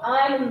 So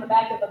I'm in the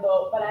back of the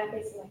boat, but I'm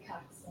facing the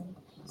coxswain.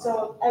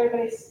 So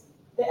everybody's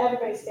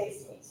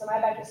facing me. So my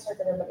back is turned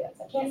to everybody else.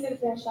 I can't see the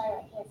finish line.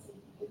 I can't see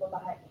people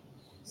behind me.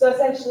 So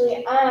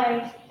essentially,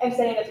 I am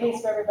setting the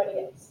pace for everybody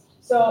else.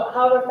 So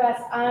however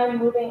fast I'm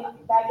moving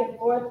back and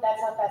forth,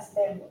 that's how fast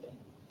they're moving.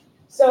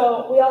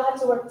 So we all have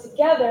to work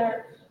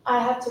together. I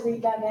have to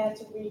read them, they have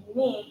to read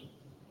me,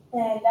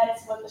 and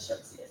that's what the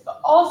short seat is. But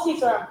all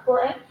seats are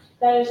important.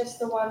 That is just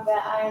the one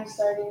that I am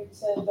starting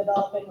to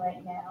develop in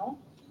right now.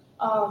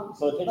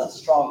 So it takes a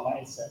strong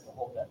mindset to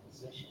hold that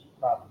position,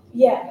 probably.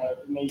 Yeah.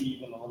 Maybe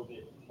even a little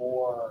bit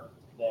more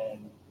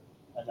than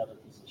another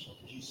position,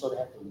 because you sort of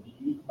have to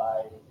lead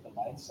by the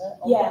mindset.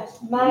 Yes,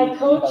 almost. my Lead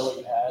coach. by what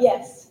you have.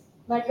 Yes,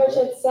 my coach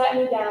had sat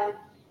me down,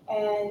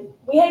 and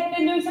we had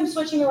been doing some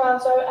switching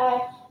around. So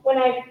when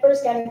I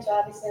first got into,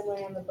 obviously,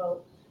 learning on the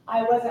boat,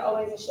 I wasn't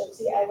always a short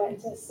seat. I went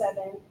into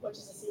 7, which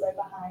is a seat right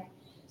behind.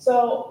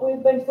 So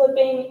we've been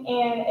flipping,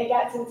 and it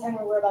got to the time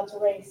where we're about to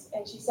race,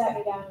 and she sat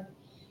me down.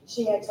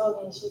 She had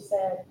told me, she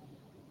said,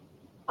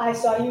 I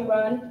saw you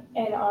run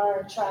in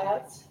our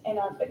tryouts and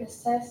our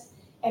fitness tests,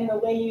 and the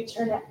way you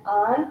turn it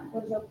on,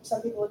 when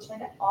some people would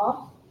turn it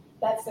off,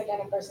 that's the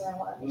kind of person I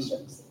want to be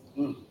short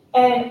seat.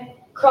 And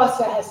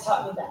CrossFit has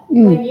taught me that.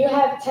 When you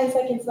have 10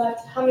 seconds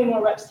left, how many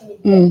more reps can you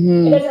get?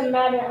 It doesn't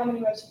matter how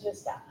many reps you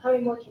just got. How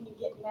many more can you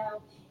get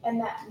now in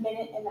that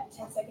minute, in that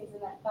 10 seconds, in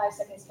that 5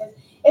 seconds? Because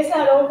it's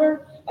not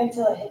over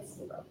until it hits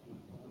 0.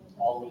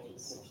 All the way to the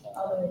finish line.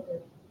 All the way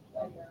through.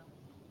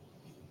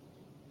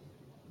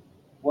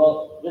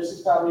 Well, this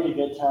is probably a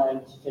good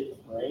time to take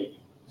a break.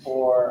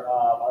 For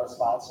our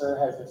sponsor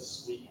has this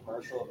sweet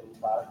commercial of a new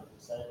product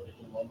that said it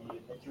can lend you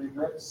victory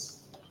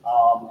grips.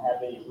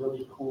 have a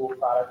really cool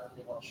product that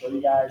they want to show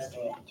you guys,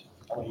 and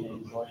I want you to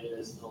enjoy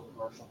this little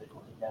commercial they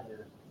put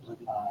together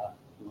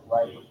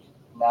right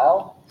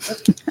now.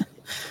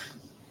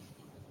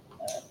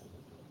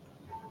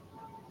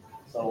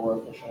 So we're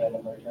officially at the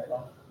break right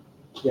now.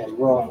 Yeah,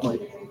 we're off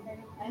mic.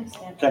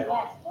 Okay.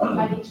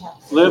 Yeah.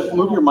 Liv,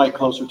 move your mic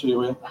closer to you,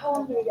 will you? How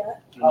long do we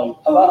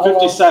got? About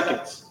 50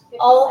 seconds.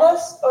 All of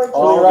us, or just?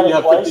 Oh, run you it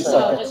have twice 50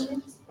 or-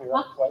 seconds. We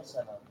run it twice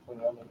and we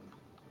run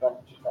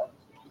two times.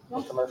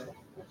 No commercial.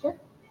 Sure.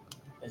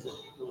 Is it?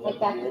 Like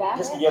back to back?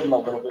 Just to give them a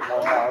little bit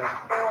more time.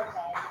 They're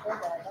okay. They're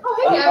good. Oh,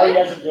 Oh, hey, you Gabby.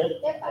 guys are good?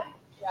 They're fine.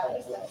 They're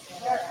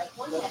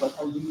all right.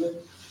 Are you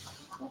good?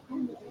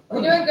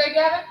 You doing good,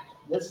 Gavin?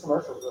 This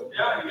commercial is good.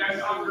 Yeah, you guys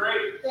sound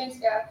great. Thanks,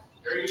 Gavin.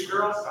 You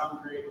girls sound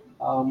great.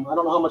 I don't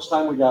know how much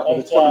time we got, but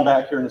it's coming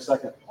back here in a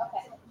second.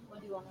 Okay.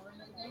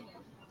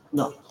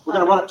 No, we're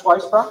gonna run it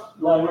twice, Brock?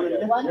 You No, wanna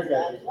you're run it good. again? One's You're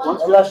good. good.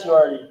 One's Unless you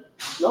already.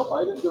 Nope,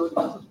 I didn't do it.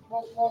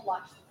 We'll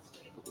watch.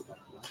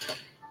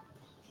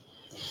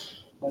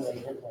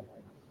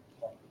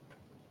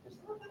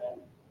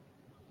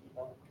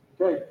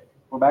 Okay,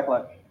 we're back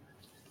live.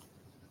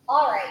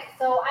 All right,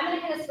 so I'm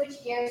gonna kind of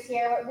switch gears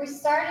here. We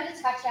started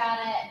to touch on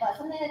it, but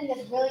something I think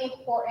is really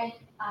important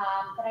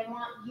that I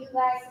want you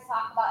guys to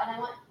talk about, and I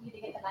want you to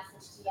get the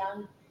message to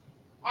young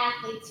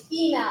athletes,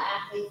 female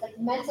athletes, like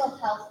mental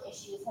health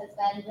issues has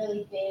been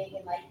really big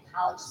in like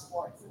college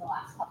sports in the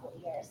last couple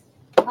of years.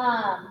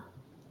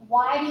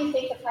 Why do you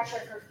think the pressure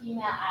for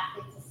female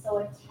athletes is so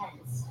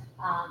intense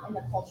in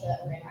the culture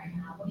that we're in right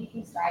now? What do you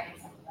think is driving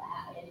some of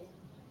that?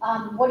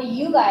 And what do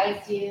you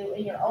guys do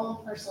in your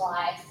own personal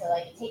lives to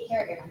like take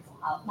care of your mental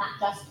health, not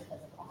just your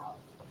physical health?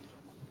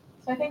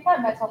 So I think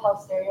that mental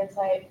health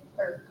stereotype,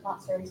 or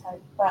not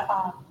stereotype, but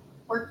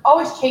we're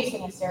always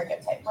chasing a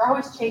stereotype. We're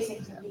always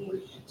chasing to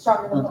be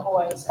stronger than the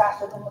boys,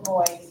 faster than the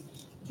boys,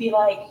 be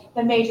like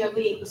the major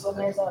leagues when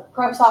there's a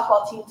pro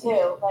softball team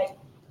too. Like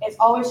it's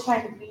always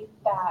trying to beat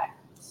that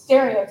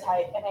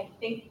stereotype. And I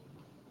think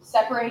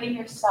separating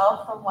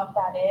yourself from what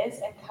that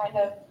is and kind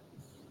of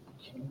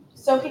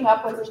soaking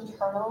up what's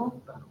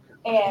internal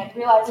and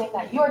realizing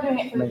that you are doing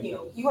it for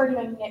you. You are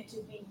doing it to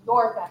be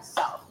your best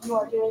self. You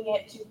are doing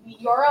it to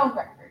beat your own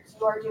records.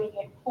 You are doing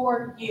it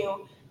for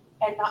you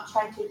and not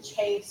trying to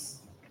chase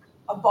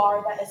a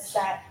bar that is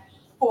set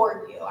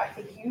for you. I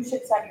think you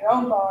should set your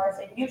own bars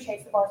and you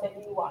chase the bars that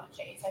you want to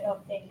chase. I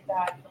don't think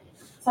that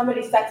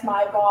somebody sets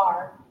my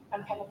bar.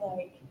 I'm kind of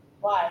like,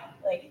 why?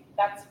 Like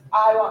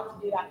I want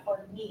to do that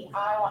for me.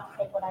 I want to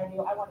pick what I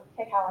do. I want to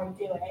pick how I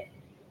do it.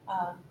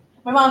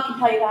 My mom can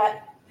tell you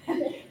that.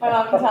 My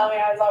mom can tell me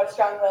I was always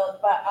strong-willed,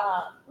 but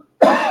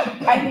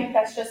I think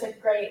that's just a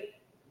great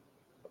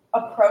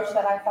approach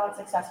that I found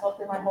successful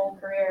through my whole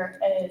career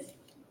is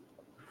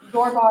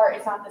your bar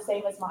is not the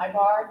same as my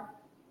bar,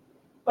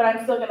 but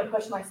I'm still going to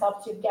push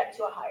myself to get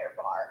to a higher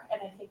bar.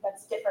 And I think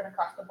that's different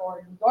across the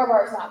board. Your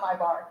bar is not my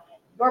bar.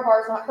 Your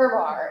bar is not her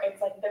bar.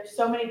 It's like there's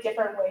so many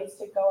different ways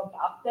to go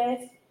about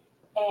this.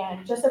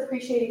 And just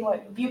appreciating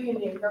what you can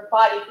do, your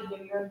body can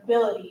do, your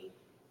ability,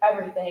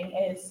 everything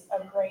is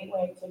a great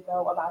way to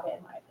go about it,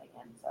 in my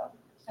opinion. So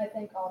I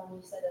think Autumn,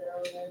 you said it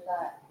earlier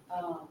that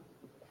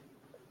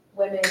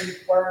women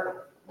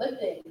were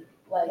lifting,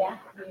 like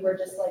we were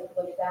just like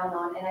looked down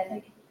on. And I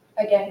think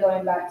again,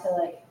 going back to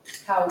like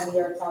how we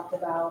are talked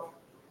about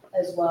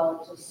as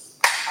well,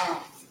 just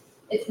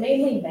it's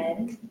mainly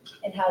men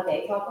and how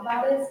they talk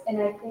about it.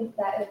 And I think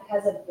that it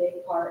has a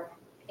big part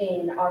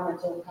in our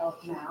mental health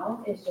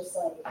now. It's just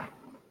like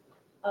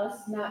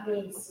us not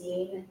being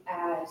seen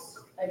as,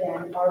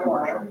 again, our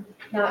bar,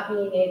 not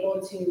being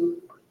able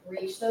to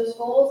reach those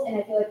goals. And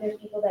I feel like there's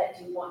people that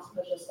do want to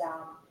push us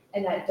down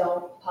and that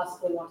don't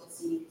possibly want to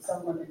see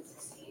some women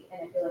succeed.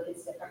 And I feel like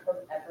it's different from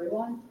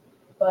everyone.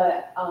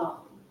 But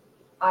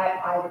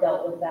I've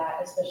dealt with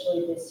that,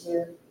 especially this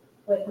year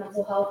with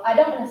mental health. I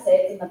don't want to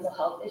say it's a mental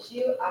health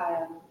issue.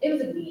 It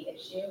was a knee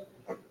issue.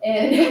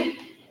 And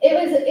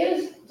it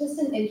was just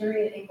an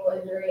injury, an ankle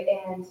injury.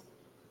 And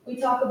we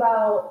talk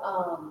about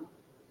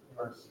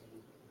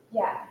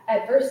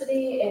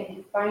adversity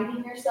and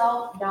finding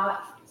yourself,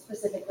 not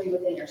specifically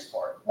within your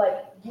sport.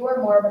 Like you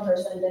are more of a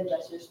person than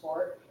just your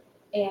sport.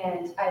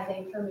 And I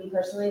think for me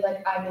personally,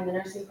 like I'm in the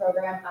nursing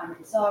program, I'm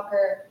in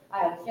soccer,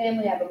 I have a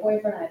family, I have a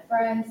boyfriend, I have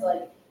friends.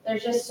 Like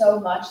there's just so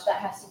much that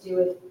has to do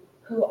with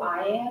who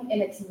I am,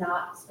 and it's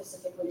not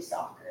specifically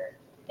soccer.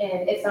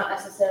 And it's not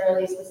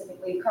necessarily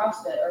specifically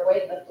CrossFit or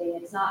weightlifting.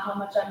 It's not how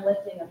much I'm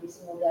lifting every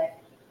single day.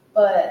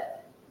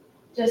 But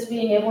just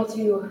being able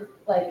to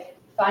like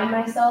find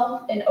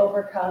myself and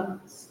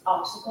overcome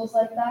obstacles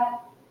like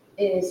that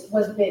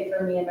was big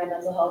for me in my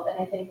mental health.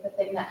 And I think the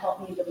thing that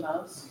helped me the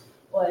most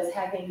was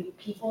having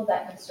people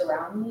that could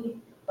surround me,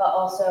 but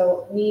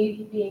also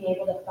me being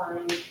able to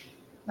find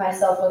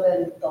myself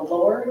within the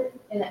Lord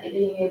and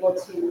being able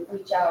to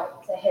reach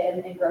out to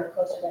Him and grow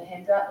closer to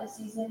Him throughout this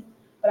season.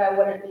 But I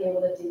wouldn't be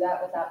able to do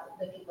that without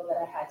the people that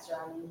I had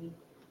surrounding me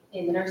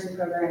in the nursing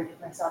program,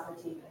 my soccer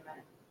team, and my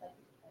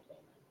family.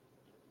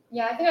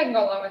 Yeah, I think I can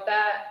go along with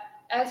that.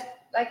 As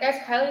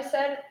Kylee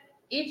said,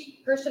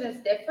 each person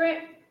is different,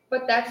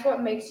 but that's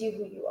what makes you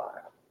who you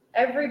are.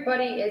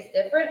 Everybody is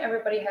different.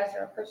 Everybody has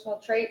their own personal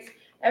traits.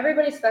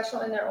 Everybody's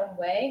special in their own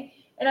way.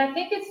 And I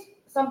think it's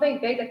something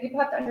big that people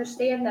have to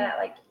understand that,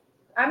 like,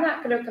 I'm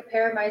not going to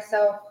compare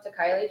myself to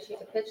Kylee.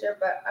 She's a pitcher,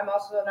 but I'm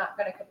also not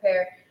going to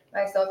compare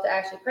myself to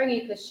Ashley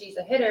Pringy because she's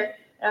a hitter.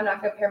 And I'm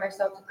not going to compare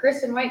myself to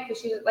Kristen White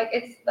because she's like,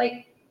 it's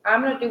like,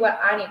 I'm going to do what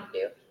I need to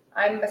do.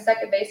 I'm a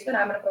second baseman.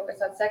 I'm going to focus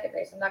on second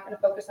base. I'm not going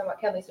to focus on what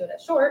Kelly's doing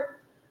at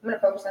short. I'm going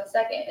to focus on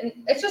second. And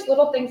it's just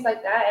little things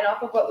like that. And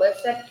off of what Liv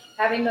said,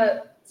 having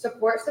the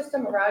support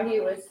system around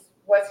you is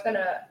what's going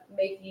to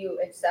make you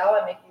excel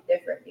and make you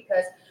different.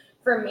 Because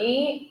for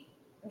me,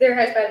 there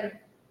has been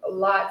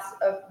lots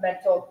of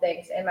mental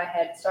things in my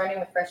head, starting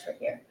with freshman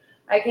year.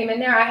 I came in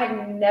there, I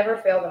had never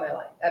failed in my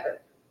life, ever.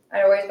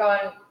 I'd always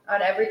gone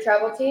on every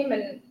travel team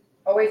and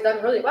always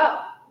done really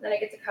well. And then I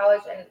get to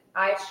college and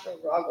I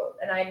struggled,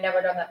 and I had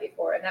never done that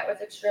before. And that was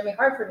extremely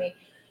hard for me.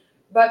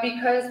 But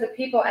because the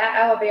people at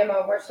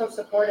Alabama were so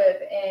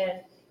supportive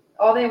and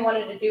all they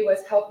wanted to do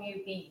was help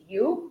you be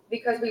you,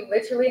 because we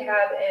literally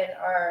have in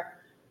our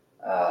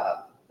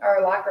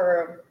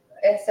locker room,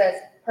 it says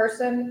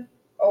person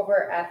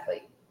over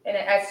athlete. And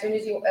as soon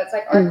as that's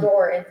like our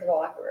door into the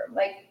locker room.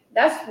 Like,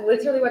 that's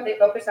literally what they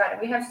focus on.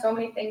 And we have so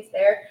many things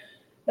there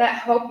that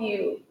help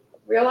you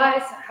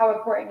realize how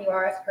important you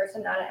are as a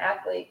person, not an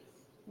athlete.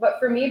 But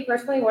for me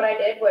personally, what I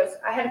did was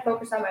I had to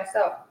focus on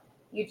myself.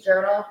 You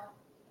journal.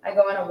 I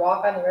go on a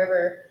walk on the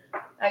river.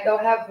 I go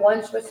have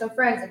lunch with some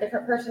friends, a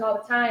different person all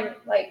the time.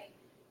 Like,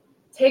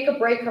 take a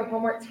break from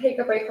homework, take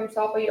a break from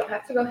softball. You don't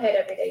have to go hit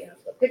every day. You don't have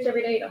to go pitch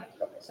every day. You don't have to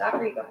go play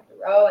soccer. You don't have to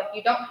row. Like,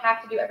 you don't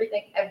have to do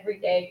everything every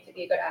day to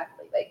be a good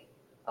athlete. Like,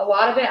 a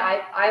lot of it,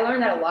 I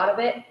learned that a lot of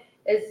it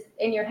is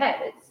in your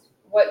head. It's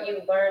what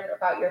you learn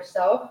about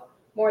yourself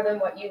more than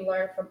what you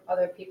learn from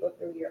other people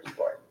through your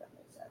sport. If that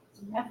makes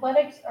sense.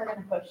 Athletics are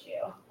going to push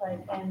you,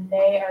 and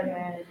they are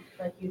going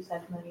to, like you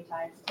said many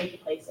times, take you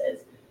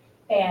places.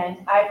 And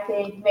I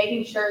think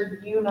making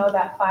sure you know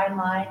that fine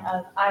line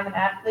of I'm an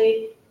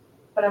athlete,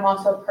 but I'm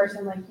also a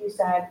person, like you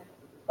said.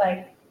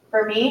 Like,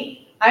 for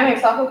me, I'm a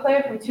softball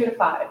player from 2 to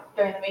 5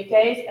 during the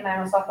weekdays, and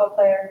I'm a softball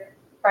player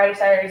Friday,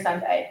 Saturday,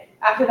 Sunday.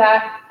 After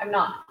that, I'm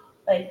not.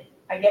 Like,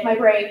 I get my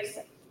breaks.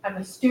 I'm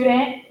a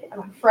student. I'm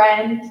a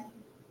friend.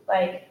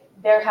 Like,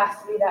 there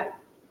has to be that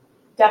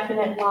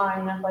definite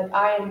line of, like,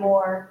 I am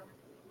more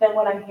than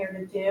what I'm here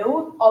to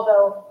do,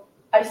 although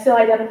I still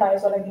identify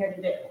as what I'm here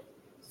to do.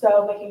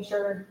 So making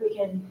sure we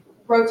can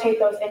rotate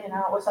those in and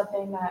out was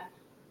something that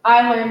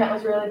I learned that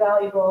was really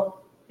valuable,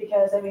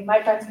 because, I mean,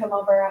 my friends come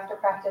over after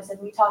practice and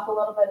we talk a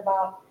little bit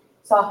about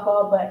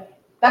softball, but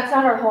that's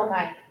not our whole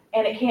night.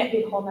 And it can't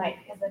be the whole night,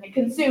 because then it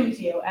consumes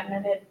you. And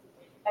then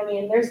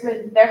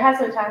there has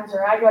been times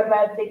where I go to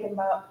bed thinking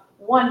about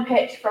one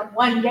pitch from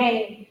one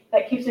game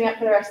that keeps me up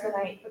for the rest of the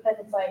night. But then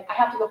it's like, I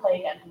have to go play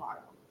again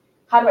tomorrow.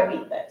 How do I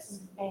beat this?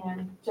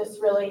 And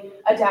just really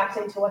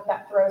adapting to what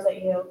that throws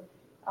at you,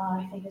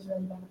 I think is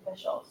really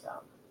beneficial. So.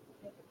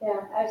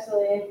 Yeah,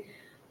 absolutely.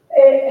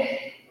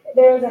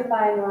 There is a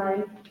fine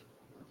line.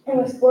 And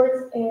with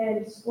sports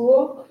and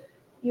school,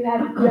 you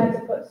have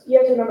to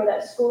remember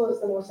that school is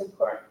the most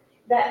important.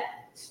 That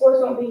sports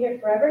won't be here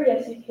forever.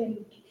 Yes, you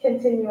can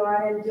continue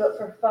on and do it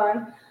for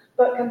fun,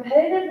 but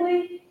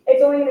competitively,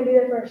 it's only going to be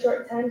there for a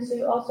short time. So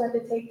you also have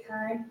to take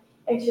time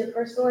into your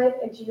personal life,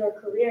 into your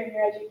career and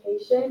your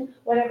education,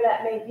 whatever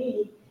that may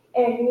be.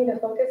 And you need to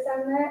focus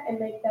on that and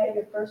make that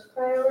your first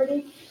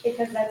priority,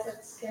 because that's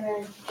what's going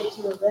to get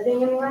you a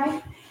living in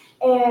life.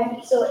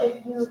 And so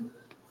if you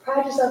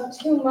pride yourself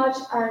too much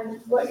on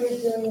what you're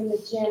doing in the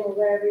gym or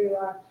wherever you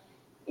are,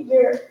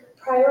 your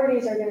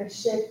priorities are going to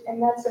shift,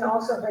 and that's going to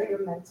also hurt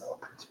your mental.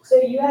 So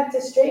you have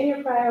to straighten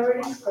your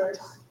priorities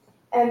first,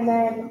 and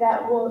then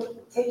that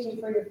will take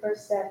you for your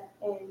first step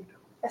in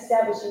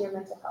establishing your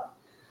mental health.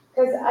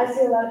 Because I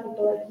see a lot of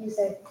people, like you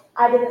said,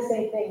 I did the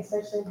same thing,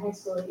 especially in high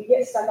school. You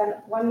get stuck on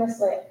one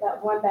mislayup,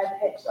 that one bad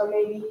pitch, or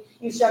maybe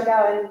you struck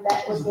out and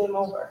that was game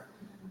over.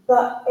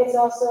 But it's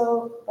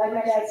also, like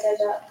my dad said,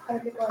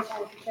 100 people are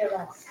trying to care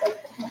less.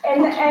 Like,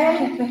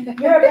 and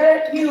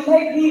you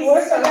might be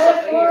worse or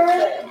better for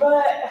it,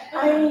 but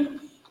I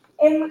mean,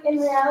 in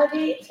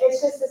reality,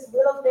 it's just this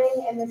little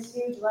thing in this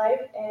huge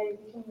life, and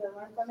you can either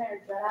learn from it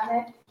or dread on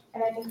it.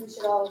 And I think we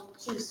should all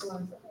choose to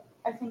learn from it.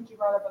 I think you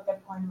brought up a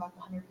good point about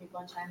the 100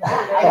 people in China.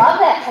 I love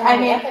that. I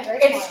mean,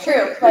 it's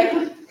true. Like,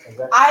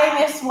 I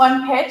miss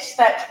one pitch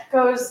that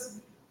goes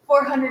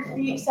 400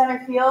 feet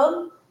center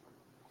field.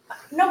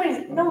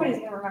 Nobody's gonna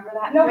remember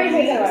that. Nobody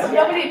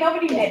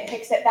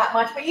nitpicks it that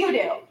much, but you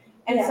do.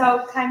 And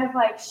so kind of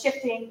like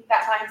shifting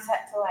that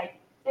mindset to like,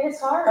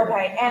 it's hard.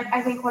 Okay, and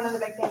I think one of the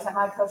big things that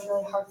my coach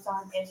really harps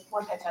on is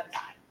one pitch at a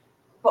time.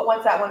 But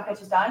once that one pitch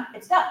is done,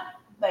 it's done.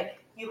 Like,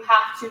 you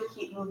have to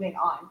keep moving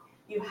on.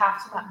 You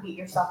have to not beat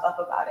yourself up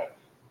about it.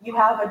 You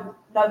have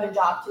another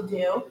job to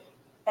do,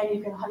 and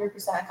you can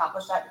 100%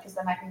 accomplish that, because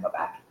then I can go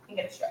back and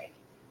get a strike,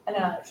 and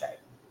another strike,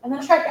 and then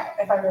a strikeout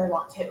if I really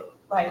want to.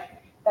 Like,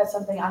 that's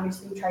something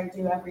obviously you try to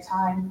do every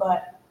time,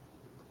 but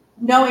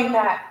knowing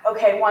that,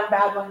 okay, one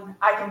bad one,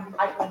 I can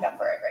make up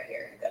for it right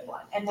here, a good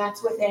one. and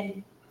that's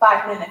within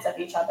 5 minutes of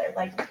each other.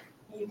 Like,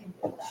 you can do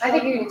that. I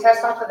think you can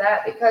test off of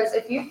that because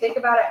if you think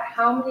about it,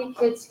 how many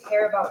kids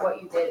care about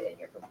what you did in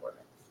your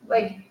performance?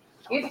 Like,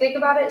 you think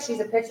about it, she's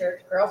a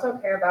pitcher. Girls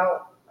don't care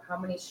about how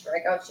many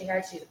strikeouts she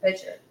had. She's a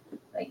pitcher.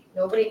 Like,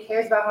 nobody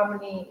cares about how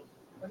many.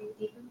 What do you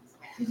defense?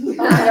 I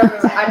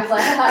was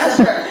like,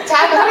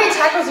 how many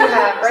tackles you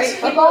have, right?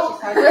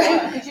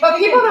 But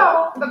people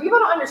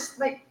don't understand.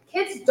 Like,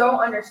 kids don't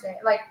understand.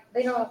 Like,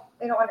 they don't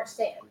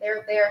understand.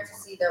 They're there to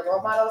see their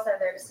role models. They're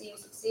there to see you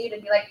succeed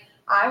and be like,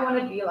 I want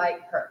to be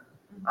like her.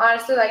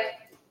 Honestly, like,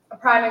 a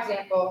prime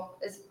example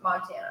is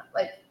Montana.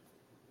 Like,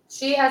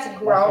 she has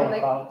grown. Montana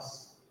Like,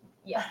 Fox,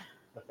 yeah.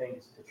 the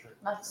famous pitcher.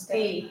 The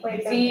Montana.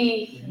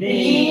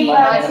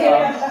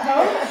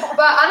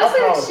 But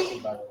honestly, How tall like, is she. she,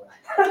 by the way?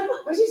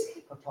 What'd you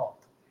say? How tall?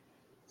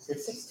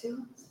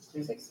 6'2".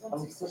 6'1".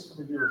 I'm just for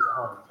the viewers at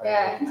home.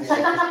 Yeah.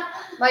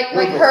 Like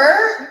Google.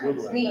 her,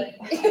 Google it. me.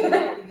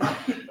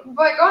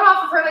 But going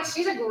off of her, like,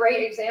 she's a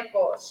great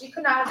example. She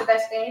could not have the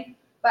best game,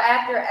 but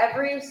after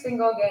every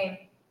single game,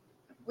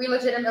 we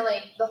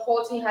legitimately, the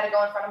whole team had to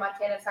go in front of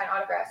Montana and sign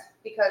autographs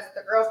because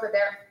the girls were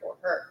there for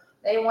her.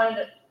 They wanted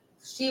to,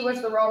 she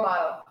was the role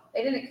model.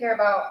 They didn't care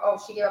about, oh,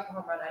 she gave up a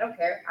home run. I don't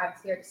care. I'm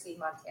here to see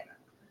Montana.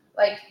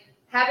 Like,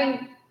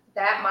 having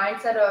that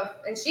mindset of,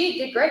 and she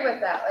did great with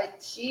that. Like,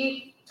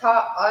 she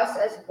taught us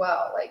as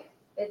well. Like,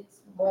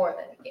 it's more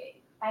than a game.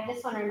 I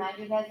just want to remind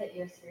you guys that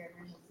your spirit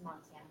versus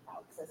Montana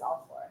Fox is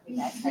all for you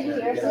guys. Thank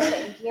you. So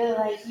thank you.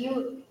 Like,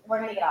 we're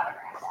going to get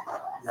autographs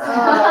after this. Oh,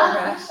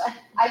 gosh.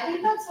 I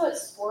think that's what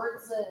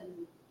sports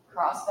and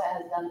CrossFit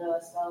has done to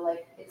us, though.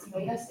 Like, it's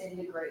made us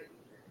into great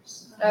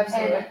leaders.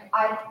 Absolutely. And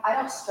I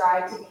don't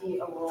strive to be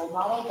a role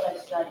model, but I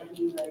strive to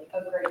be, like,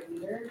 a great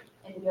leader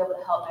and to be able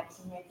to help my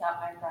teammates out,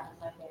 my friends,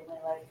 my family.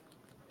 Like,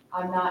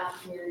 I'm not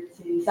here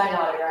to sign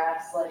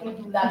autographs.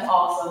 Like, that's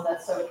awesome.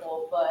 That's so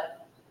cool.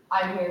 But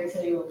I'm here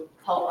to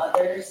help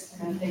others.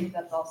 And I think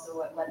that's also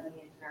what led me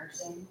into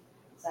nursing,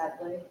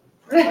 sadly.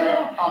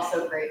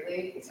 Also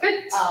greatly. It's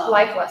good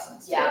life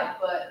lessons. Yeah,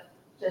 but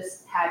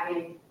just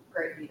having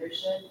great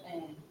leadership,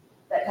 and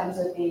that comes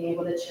with being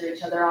able to cheer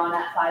each other on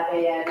at 5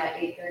 a.m., at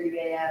 8:30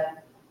 a.m.,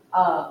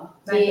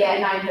 me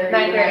at 9:30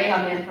 when I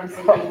come in from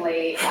sleeping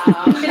late.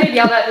 She did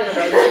yell that through the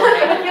door this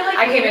morning.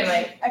 I came in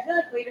late. I feel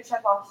like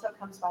leadership also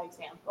comes by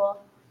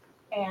example,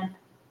 and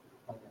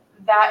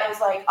that is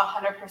like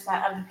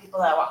 100% of the people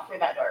that walk through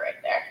that door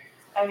right there.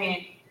 I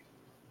mean,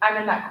 I'm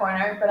in that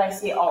corner, but I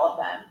see all of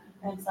them,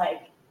 and it's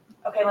like,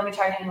 okay, let me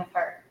try to hang with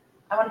her.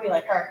 I want to be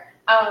like her.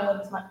 I want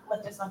to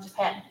lift as much as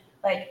him.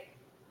 Like,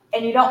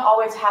 and you don't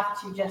always have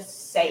to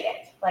just say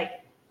it.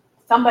 Like,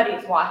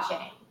 somebody's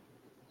watching.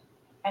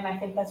 And I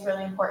think that's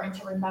really important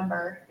to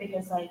remember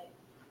because, like,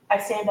 I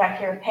stand back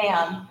here with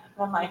Pam,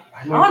 and I'm like,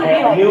 I want to be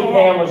like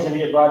Pam was going to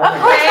get brought up.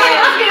 Of course Pam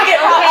was going to get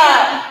brought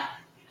up.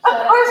 Of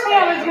course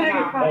Pam was going to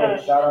get brought up.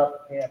 Hey, shout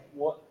out Pam.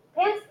 What?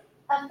 Pam's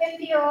a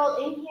 50-year-old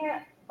in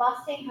here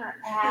busting her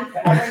ass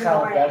College every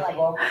morning.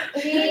 basketball?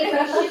 Like,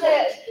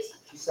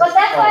 but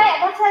that's why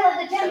I love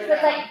the gym,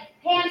 because, like,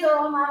 Pam's a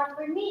role model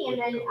for me, and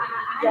then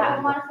I'm a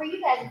role model for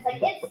you guys. It's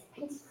like, it's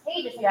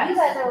contagious. Like, you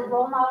guys are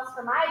role models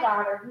for my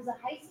daughter, who's a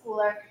high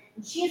schooler,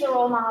 and she's a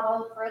role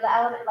model for the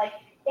element. Like,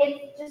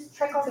 it just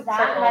trickles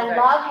down, and I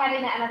love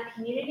having that in our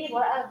community.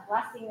 What a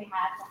blessing we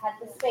have to have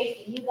this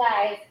space, and you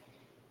guys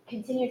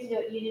continue to do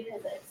what you do,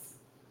 because it's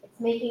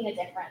making a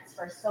difference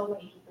for so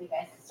many people you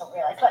guys just don't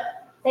realize.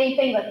 But same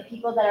thing with the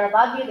people that are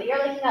above you, that you're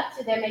looking up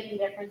to, they're making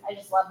a difference. I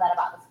just love that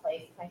about this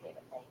place. It's my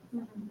favorite thing.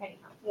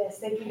 Anyhow. Yes,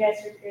 thank you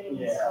guys for creating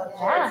this culture.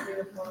 Yeah. It's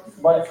beautiful.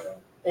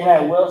 But, and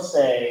I will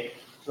say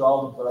to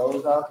all the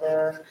bros out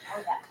there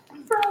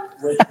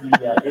with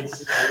the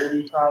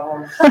insecurity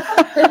problems, would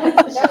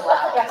you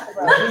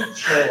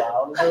chill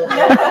out a little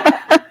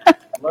bit?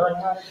 Learn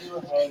how to do a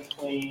hang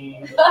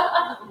clean,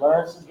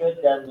 learn some good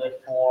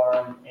deadlift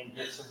form, and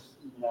get some,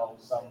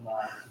 some.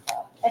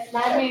 It's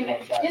not,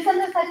 do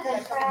something like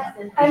bench press.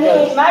 I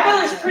mean, my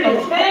brother's pretty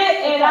fit,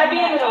 and I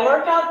began with a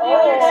workout the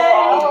other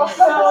day,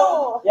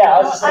 so. Yeah,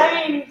 I was just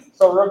saying. I mean.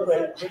 So real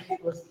quick,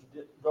 let's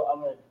go.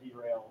 I'm gonna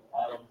derail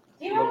Adam.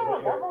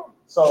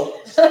 So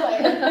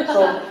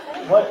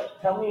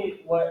what? Tell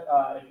me what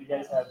if you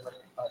guys have like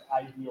an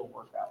ideal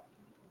workout.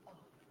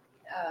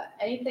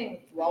 Anything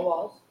wall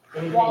walls.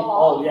 Anything?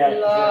 Wall Oh yeah.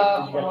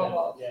 Love wall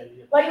balls.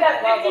 Yeah. Like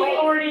that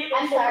 50-40.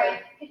 I'm sorry,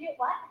 could you,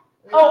 what?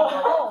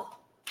 Oh.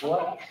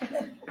 What?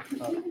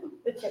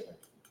 The chipper.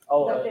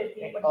 Oh, No, like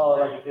 50. oh,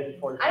 like a 50,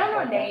 40. I don't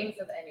know names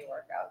of any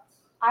workouts.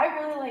 I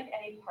really like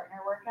any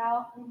partner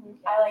workout.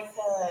 I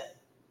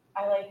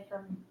like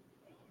from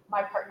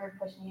my partner to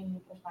push me and me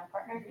push my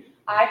partner.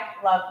 I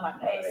love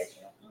Mondays.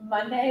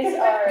 Mondays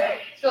are.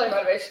 It's really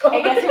motivational.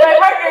 And guess who my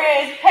partner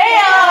is?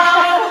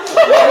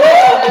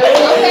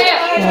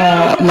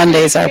 Pam!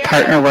 Mondays are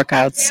partner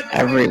workouts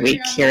every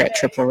week here at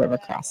Triple River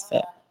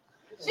CrossFit.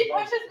 She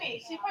pushes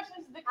me. She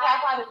pushes the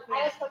I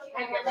was coaching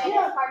on Monday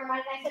as partner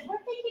Monday, and I said,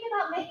 we're thinking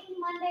about making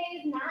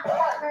Mondays not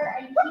partner,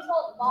 and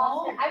people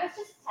lost it. I was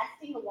just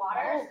testing the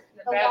water.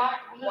 The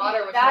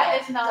water was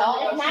That is not.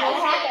 it's not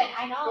what happened,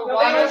 I know. The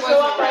water was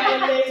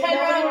Like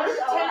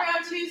 10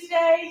 round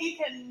Tuesday, you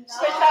can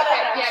switch out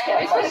at Yeah,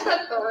 can we switch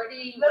the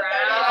 30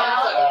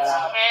 rounds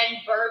of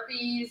 10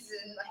 burpees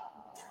and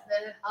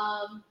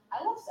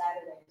I love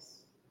Saturdays.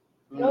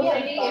 Give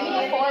me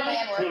a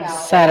 4-man workout.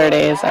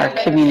 Saturday is our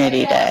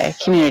community day,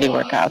 community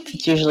workouts.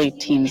 It's usually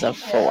teams of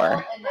 4.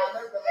 And now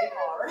they're really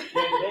hard.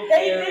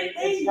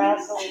 It's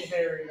constantly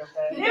varied,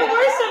 okay? There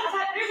were some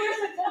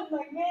times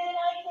like, man,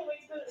 I can't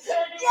wait to go to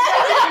Saturday.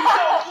 It's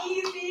so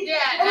easy.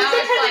 Yeah, And now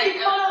it's sometimes like, you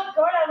come off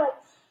guard, I'm like,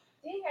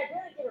 dang, I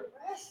really get a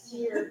rest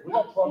here. We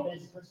got 12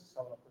 days of Christmas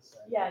coming up this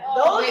Saturday. Yeah,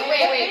 oh, those.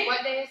 wait,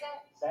 what day is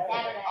that?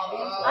 Saturday.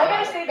 I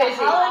gotta say the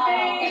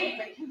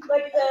holiday,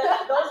 like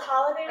those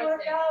holiday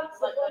workouts,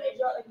 like when they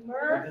draw like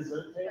Murph, The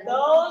dessert table?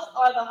 those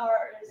are the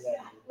hardest,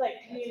 Yeah. like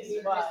community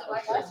wise. Well,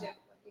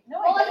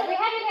 listen, we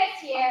have you guys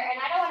here,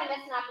 and I don't want to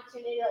miss an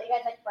opportunity to let you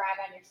guys like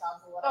brag on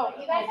yourselves a little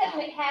bit. You guys have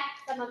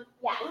some of,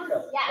 yes.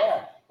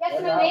 Yeah. You have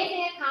some Yeah.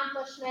 amazing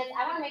accomplishments.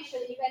 I want to make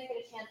sure that you guys get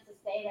a chance to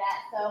say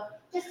that. So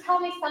just tell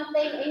me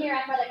something in your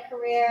athletic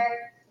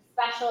career,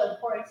 special,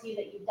 important to you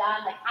that you've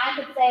done. Like I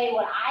could say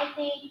what I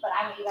think, but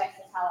I want you guys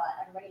to tell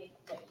everybody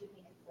what you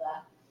think is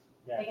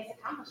the biggest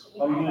accomplishment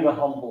you Oh, you have. need a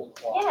humble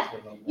applause.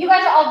 Yeah. You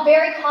guys are all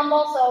very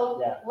humble,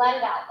 so Yeah. let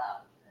it out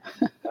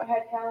though. Go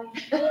ahead,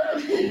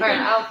 Kylie. All right,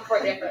 I'll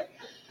support different.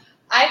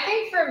 I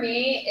think for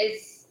me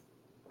is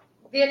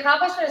the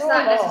accomplishment is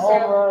not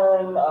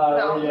necessarily.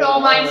 No,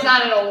 mine's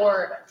not an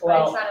award.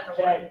 Well, Mine's not an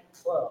can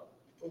award.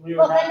 we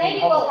Well, were then not maybe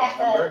being we'll humble, have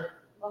to- remember?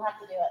 We'll have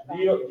to do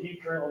it. Do you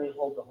currently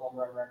hold the home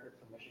run record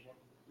for Michigan?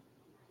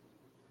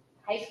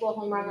 High school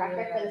home run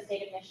record for the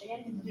state of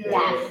Michigan? Yeah.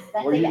 Yes,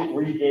 that's Were a you yes.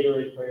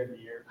 Gatorade Player of the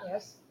Year?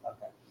 Yes.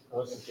 Okay.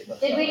 Let's just get that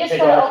Did we started.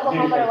 just go to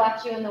Oklahoma to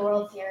watch you in the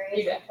World Series?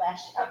 You did.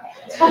 Flash. Okay.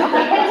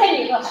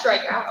 Continue. Go ahead.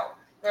 Strike out.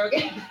 There we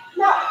go.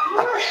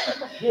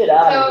 Get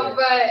out So, of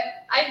but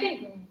I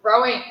think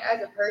growing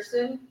as a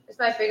person is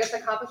my biggest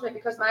accomplishment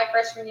because my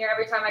freshman year,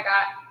 every time I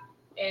got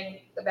in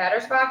the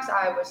batter's box,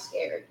 I was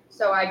scared.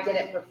 So I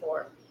didn't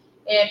perform.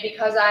 And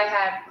because I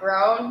have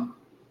grown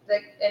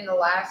in the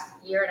last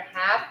year and a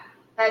half,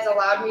 has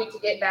allowed me to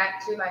get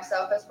back to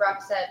myself, as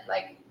Brock said.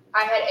 Like,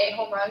 I had 8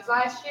 home runs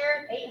last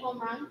year. 8 home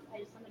runs? I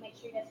just want to make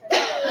sure you guys heard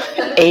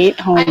that. 8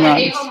 home I had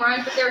 8 runs. home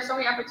runs, but there were so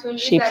many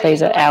opportunities She that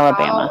plays either at went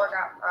Alabama. foul or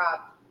got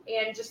robbed.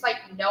 And just like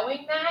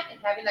knowing that and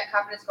having that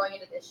confidence going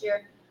into this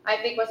year, I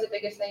think was the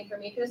biggest thing for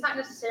me because it's not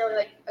necessarily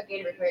like a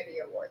Gatorade Player of the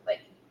Year award.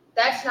 Like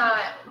that's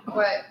not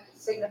what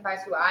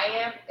signifies who I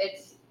am.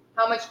 It's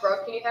how much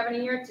growth can you have in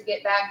a year to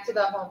get back to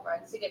the home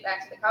runs, to get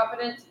back to the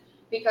confidence.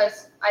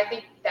 Because I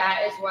think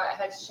that is what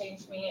has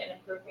changed me and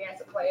improved me as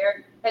a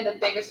player. And the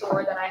biggest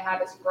award that I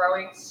have is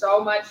growing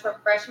so much from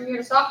freshman year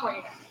to sophomore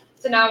year.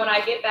 So now when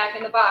I get back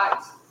in the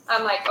box,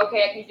 I'm like,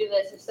 okay, I can do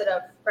this instead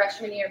of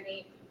freshman year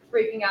me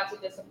freaking out to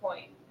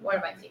disappoint one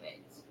of my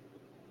teammates.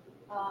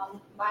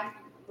 My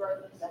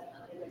growth is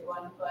definitely a big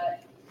one,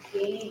 but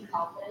gaining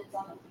confidence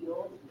on the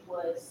field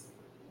was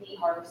the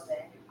hardest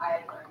thing I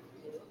had learned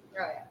to do.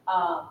 Right.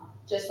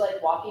 Just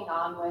like walking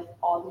on with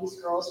all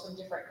these girls from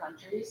different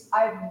countries.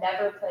 I've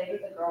never played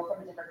with a girl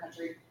from a different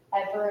country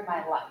ever in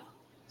my life.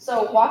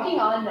 So walking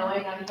on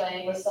knowing I'm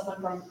playing with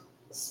someone from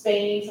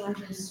Spain, someone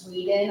from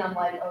Sweden, I'm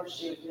like, oh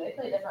shoot, do they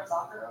play different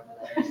soccer over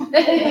there?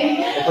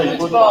 They play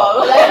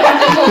football.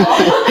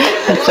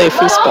 They play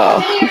football.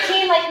 Did your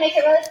team like make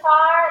it really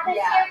far this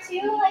Yeah.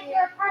 year too? Like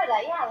you're a part of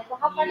that, yeah. Like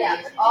how far Yeah,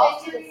 did you all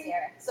guys do this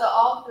year? So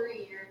all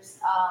 3 years,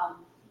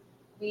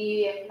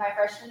 my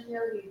freshman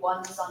year, we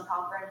won the Sun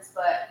Conference,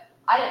 but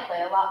I didn't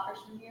play a lot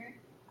freshman year.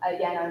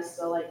 Again, I was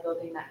still like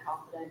building that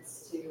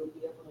confidence to be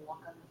able to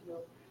walk on the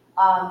field.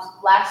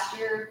 Last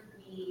year,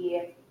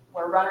 we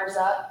were runners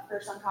up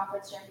for Sun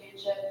Conference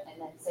Championship, and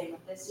then same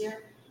with this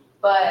year.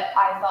 But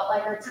I felt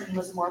like our team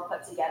was more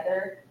put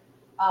together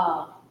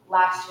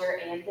last year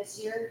and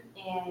this year,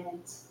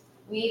 and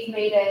we've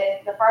made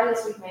it. The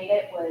farthest we've made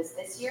it was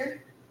this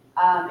year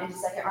into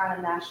second round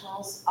of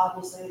nationals.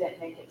 Obviously, we didn't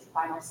make it to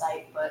final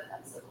site, but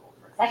that's the goal.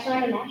 Second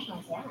round of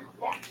nationals, yeah.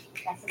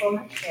 That's the goal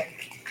next year.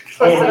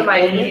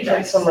 And you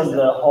took some of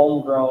the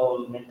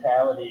homegrown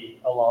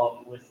mentality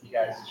along with you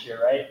guys this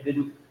year, right?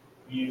 Didn't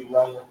you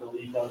run with the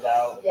lead, no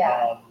doubt?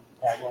 Yeah.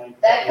 Tagline?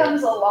 That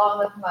comes along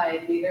with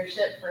my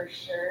leadership for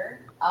sure.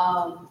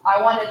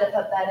 I wanted to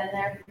put that in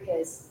there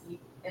because you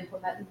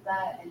implemented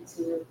that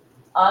into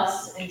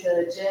us, into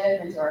the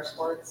gym, into our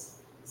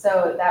sports.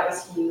 So that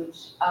was huge.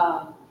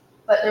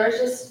 But there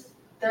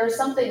was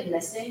something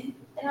missing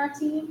in our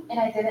team, and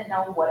I didn't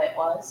know what it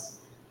was.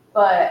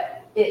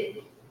 But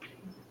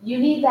you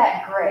need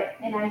that grit,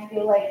 and I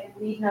feel like,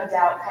 leave no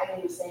doubt,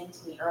 Kylee was saying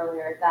to me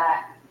earlier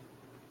that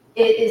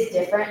it is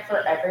different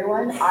for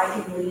everyone. I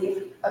can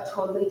leave a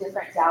totally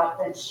different doubt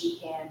than she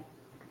can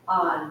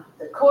on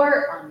the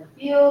court, on the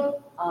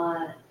field,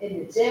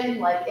 in the gym.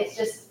 Like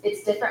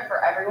it's different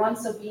for everyone.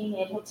 So being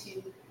able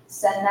to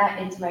send that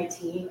into my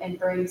team and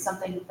bring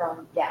something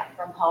from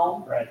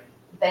home. Right.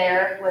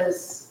 There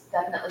was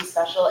definitely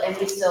special, and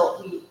we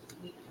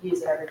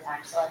use it every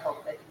time, so I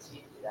hope they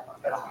continue to do that.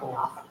 That's cool.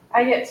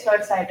 I get so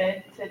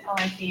excited to tell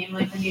my team,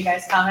 like when you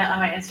guys comment on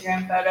my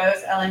Instagram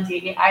photos,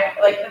 LND,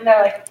 and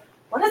they're like,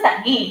 what does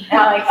that mean? And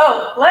I'm like,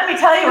 oh, let me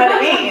tell you what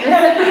it means.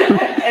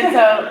 And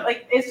so,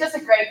 like, it's just a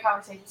great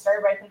conversation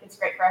starter, but I think it's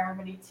great for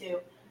everybody to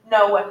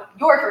know what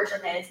your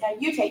version is. Now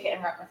you take it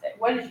and run with it.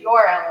 What is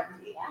your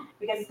LND?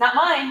 Because it's not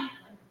mine,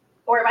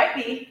 or it might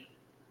be.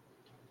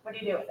 What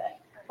do you do with it?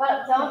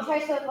 But don't try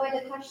to avoid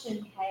the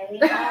question, Kylee.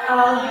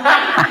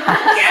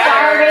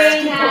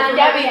 Starting,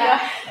 Gabby.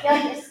 You're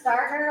like a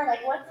starter.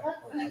 Like what's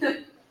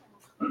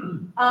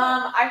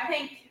I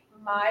think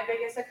my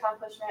biggest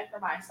accomplishment for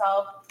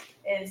myself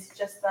is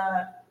just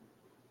the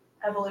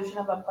evolution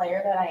of a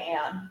player that I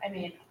am. I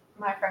mean,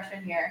 my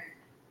freshman year,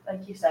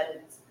 like you said,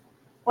 it's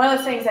one of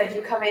those things that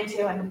you come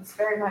into and it's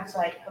very much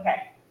like,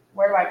 okay,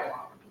 where do I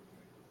belong?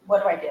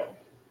 What do I do?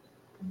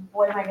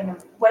 What am I gonna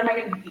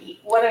be?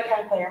 What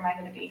kind of player am I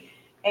gonna be?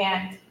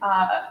 And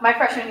my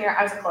freshman year,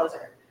 I was a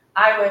closer.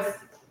 I was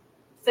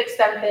 6th,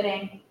 7th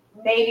inning,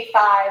 maybe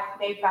five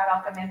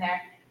I'll come in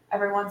there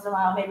every once in a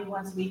while, maybe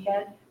once a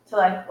weekend. So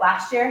like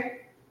last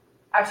year,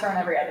 I was throwing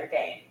every other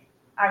game.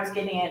 I was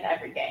getting in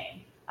every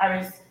game. I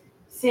was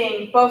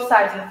seeing both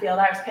sides of the field.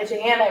 I was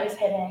pitching and I was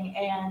hitting.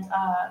 And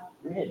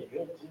You're hitting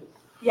good too.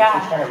 yeah,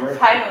 Kind of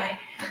finally.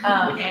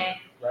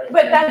 right.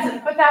 But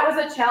that was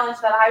a challenge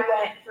that I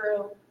went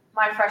through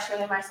my freshman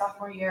and my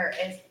sophomore year.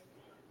 Is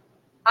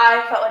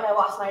I felt like I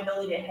lost my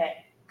ability to hit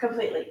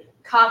completely.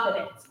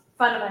 Confidence,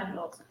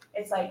 fundamentals.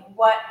 It's like,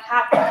 what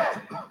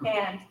happened?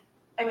 And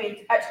I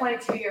mean, at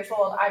 22 years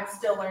old, I'm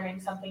still learning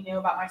something new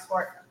about my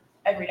sport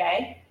every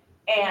day.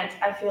 And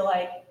I feel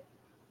like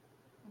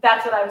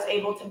that's what I was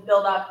able to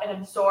build up and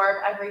absorb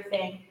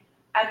everything.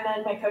 And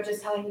then my coach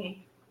is telling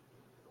me,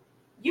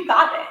 you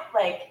got it.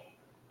 Like,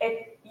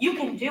 you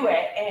can do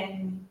it.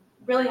 And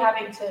really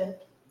having to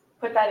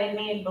put that in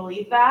me and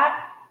believe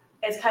that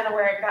is kind of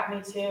where it got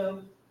me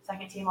to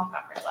second team all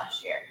conference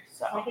last year.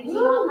 So second team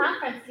all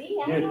conference? See,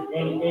 Dude,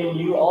 and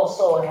you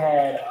also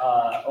had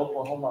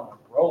Oklahoma on the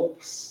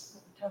ropes.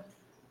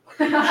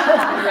 This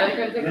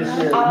year,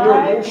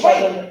 you're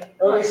second.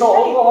 Okay, so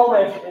Oklahoma,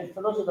 and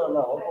for those who don't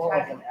know, Oklahoma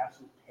was an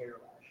absolute tear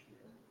last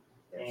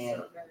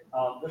year.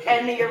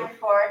 And the year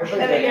before. So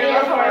And the year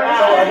before.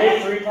 are they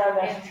 3-time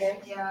national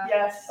champs? Yeah.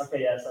 Yes. Okay,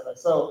 yeah.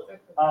 So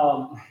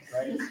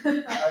right.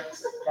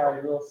 Kylee,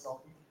 a little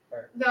salty.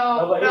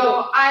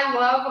 No, I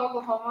love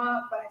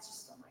Oklahoma, but I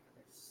just don't like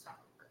it. They're so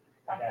good.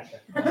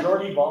 I gotcha.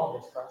 Jordy Ball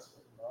is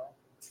CrossFit, bro.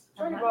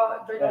 Jordy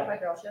Ball, my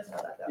girl, she doesn't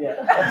know that though. Yeah.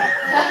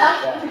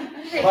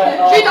 Yeah. But,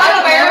 She's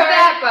unaware of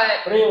that,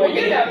 But anyway,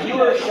 you know. you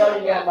were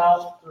shutting them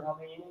out for how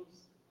many innings?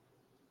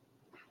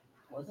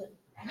 Was it?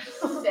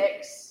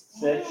 6.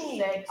 6?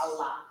 A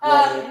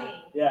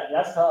lot. Yeah,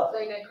 that's tough. So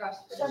you didn't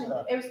cross the finish.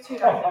 It was 2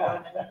 guys that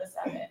won in the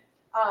second.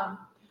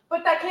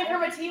 But that came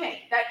from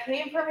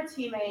a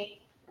teammate.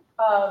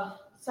 Of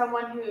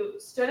someone who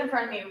stood in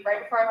front of me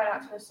right before I went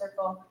out to the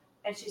circle,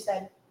 and she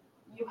said,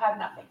 you have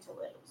nothing to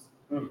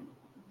lose.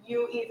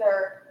 You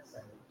either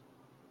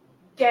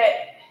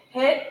get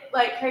hit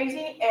like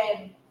crazy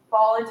and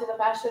fall into the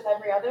mesh with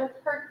every other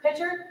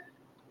pitcher,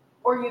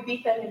 or you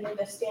beat them and you're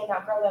the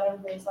standout girl that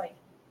everybody's like,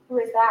 who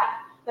is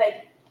that?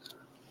 Like,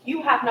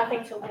 you have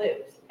nothing to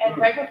lose. And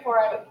right before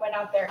I went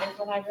out there is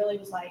when I really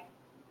was like,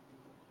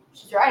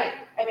 she's right.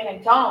 I mean, I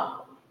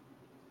don't.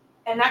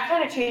 And that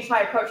kind of changed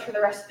my approach for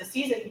the rest of the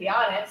season, to be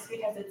honest,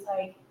 because it's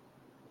like,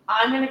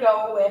 I'm going to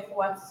go with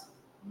what's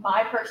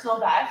my personal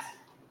best,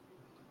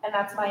 and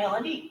that's my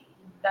LND.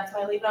 That's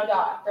my leave no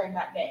doubt during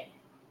that game.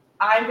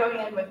 I'm going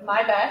in with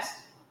my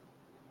best.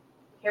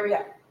 Here we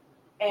go.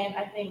 And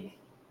I think,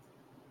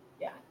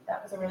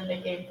 that was a really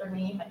big game for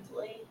me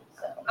mentally.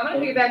 So I'm going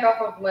to piggyback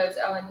off of Liv's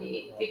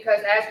LND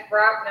because as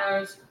Brock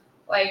knows,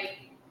 like,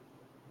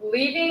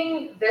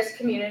 leaving this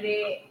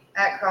community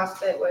at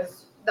CrossFit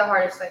was the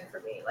hardest thing for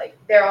me. Like,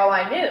 they're all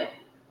I knew.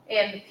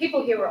 And the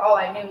people here were all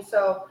I knew.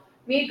 So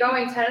me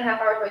going 10.5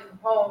 hours away from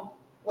home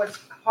was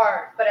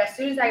hard. But as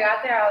soon as I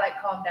got there, I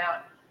calmed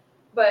down.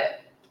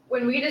 But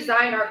when we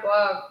designed our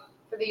glove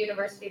for the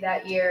university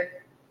that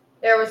year,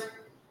 there was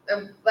a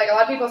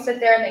lot of people sit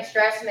there and they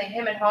stress and they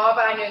hem and haw,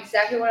 but I knew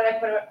exactly when I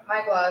put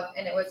my glove,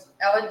 and it was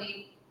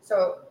LND.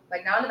 So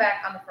not on the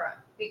back, on the front.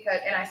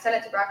 And I sent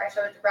it to Brock. I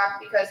showed it to Brock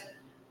because,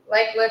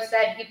 like Liv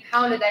said, he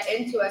pounded that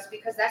into us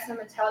because that's the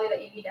mentality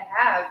that you need to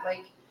have.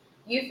 Like,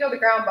 you feel the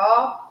ground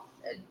ball,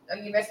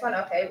 you missed one,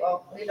 okay,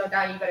 well, leave no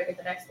doubt, you better get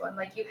the next one.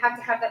 Like, you have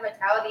to have that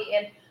mentality.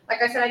 And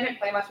like I said, I didn't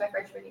play much my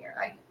freshman year.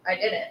 I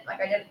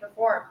didn't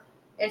perform.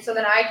 And so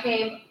then I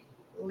came,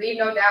 leave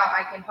no doubt,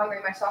 I came hungry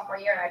my sophomore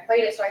year and I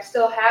played it. So I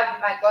still have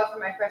my glove from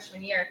my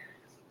freshman year.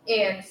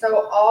 And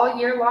so all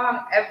year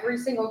long, every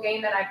single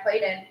game that I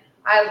played in,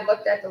 I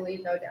looked at the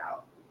leave no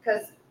doubt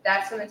because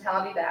that's the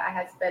mentality that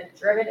has been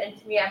driven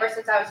into me ever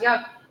since I was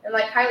young. And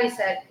like Kylee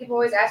said, people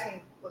always ask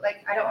me,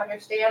 like, I don't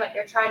understand. Like,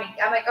 they're trying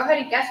to, I'm like, go ahead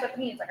and guess what it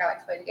means. Like, I like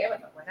to play the game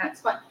with them. Why not?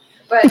 It's fun.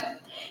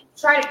 But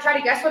try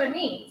to guess what it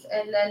means.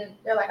 And then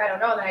they're like, I don't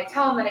know. And then I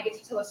tell them, and I get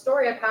to tell a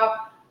story of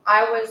how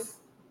I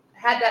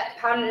had that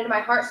pounded into my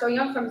heart so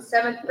young from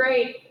 7th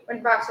grade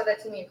when Brock said that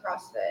to me in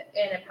CrossFit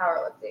and in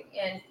powerlifting.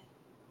 And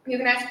you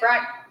can ask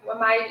Brock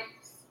last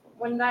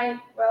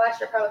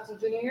year, powerlifting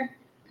junior year.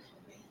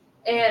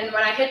 And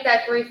when I hit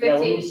that 350. Yeah,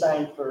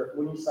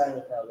 when you signed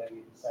with Alivia,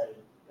 you decided,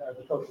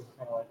 the coach was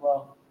kind of like,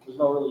 well, there's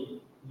no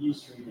really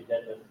use for you to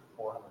deadlift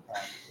 400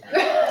 pounds.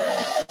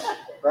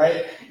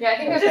 Right? Yeah, I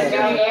think that was my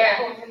junior year.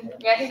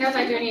 Yeah, I think that was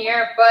my junior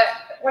year. But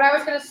what I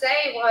was going to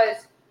say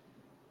was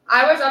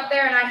I was up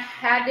there and I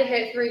had to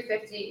hit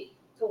 350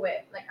 to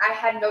win. Like, I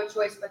had no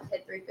choice but to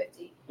hit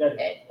 350. That's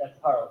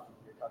powerlifting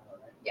you're talking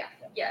about,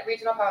 right? Yeah,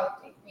 regional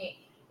powerlifting meet.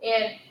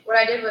 And what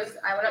I did was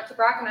I went up to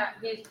Brock and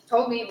he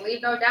told me,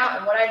 leave no doubt.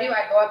 And what I do,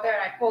 I go up there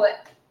and I pull it.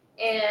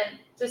 And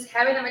just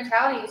having the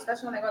mentality,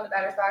 especially when I go in the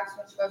batter's box,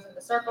 when she goes in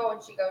the circle,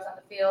 when she goes on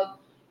the field,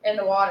 in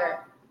the water,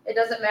 it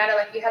doesn't matter.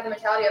 Like, you have the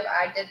mentality of,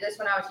 I did this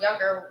when I was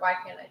younger, why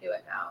can't I do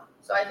it now?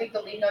 So I think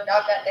the leave no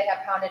doubt that they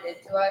have pounded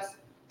into us,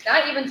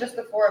 not even just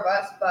the 4 of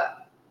us,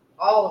 but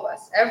all of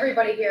us,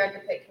 everybody here at the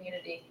Pit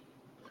community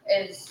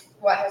is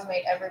what has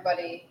made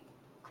everybody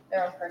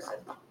their own person.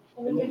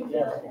 And you can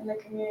feel it in the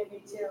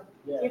community too.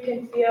 Yeah. You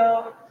can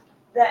feel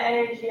the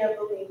energy of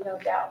the league, no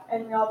doubt.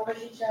 And we all push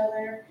each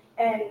other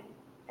and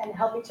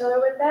help each other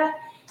with that.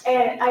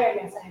 And I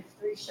have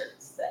 3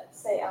 shirts that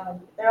say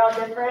LND. They're all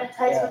different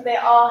types, but they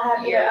all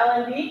have either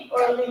LND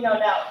or league no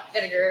doubt.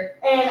 Vinegar.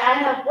 And I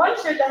have one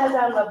shirt that has it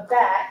on the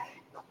back.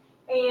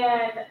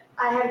 And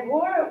I had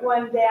wore it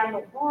one day on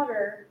the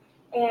water,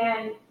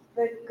 and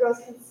the girls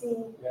can see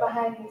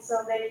behind me,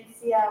 so they can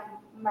see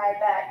my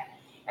back.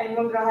 And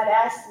one girl had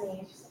asked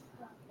me, she's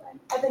like,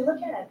 oh, I've been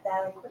looking at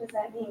that, like, what does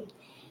that mean?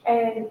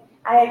 And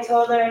I had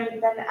told her,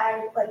 and then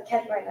I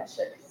kept wearing that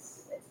shirt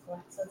because it's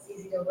black, so it's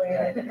easy to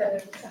wear.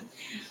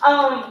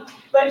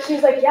 But she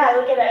was like, yeah, I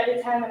look at it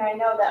every time, and I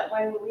know that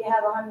when we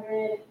have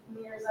 100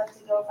 meters left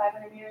to go,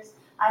 500 meters,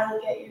 I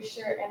look at your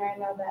shirt, and I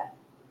know that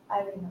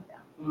I leave no doubt.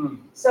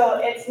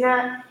 So it's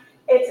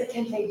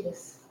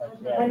contagious.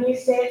 When you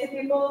say it to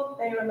people,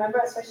 they remember,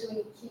 especially when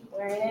you keep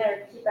wearing it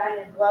or keep it on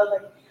your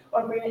glove,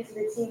 or bring it to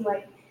the team,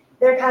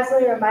 they're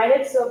constantly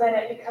reminded, so then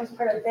it becomes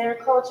part of their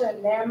culture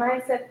and their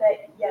mindset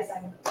that, yes,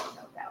 I'm going to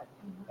no doubt.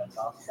 That's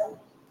awesome. So.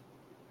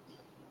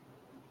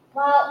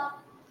 Well,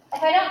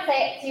 if I don't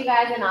say it to you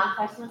guys enough,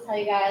 I just want to tell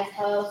you guys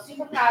how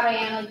super proud I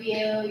am of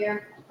you.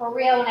 You're for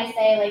real when I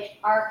say,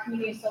 our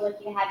community is so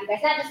lucky to have you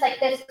guys. Not just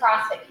this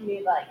CrossFit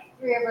community, but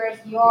Three Rivers,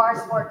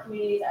 your sport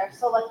communities are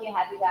so lucky to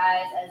have you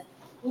guys as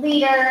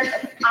leaders.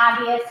 It's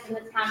obvious from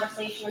this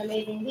conversation what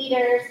amazing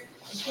leaders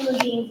and human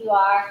beings you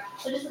are.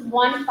 So just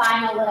one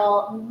final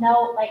little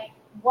note,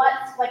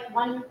 what's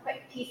one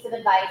quick piece of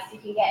advice you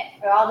can get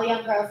for all the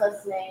young girls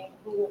listening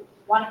who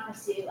want to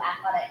pursue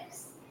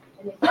athletics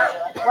in the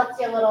future? What's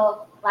your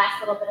last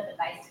little bit of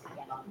advice you can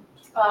get them?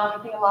 I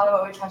think a lot of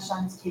what we touched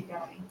on is keep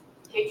going.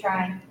 Keep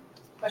trying.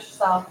 Push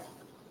yourself.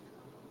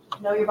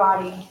 Know your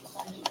body.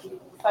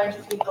 Find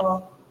your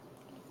people.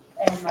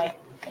 And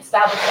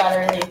establish that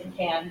early if you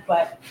can.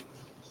 But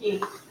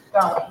keep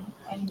going.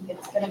 And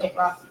it's gonna get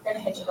rough. You're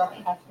gonna hit your rough.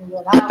 You have to do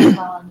it. I don't know if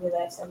I want to do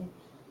this. I mean,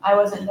 I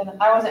wasn't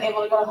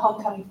able to go to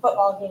homecoming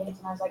football games,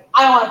 and I was like,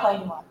 I don't want to play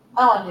anymore.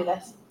 I don't want to do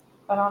this.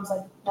 My mom's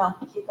like, no,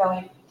 keep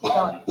going, keep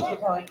going, keep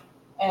going.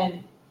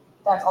 And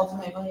that's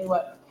ultimately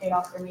what paid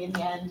off for me in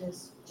the end,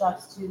 is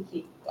just to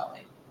keep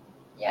going.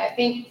 Yeah, I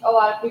think a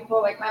lot of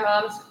people, my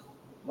mom's,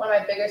 one of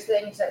my biggest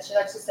things that she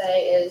likes to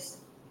say is,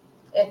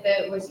 if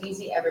it was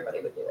easy,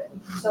 everybody would do it.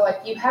 So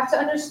you have to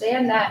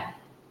understand that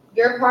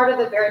you're part of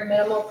the very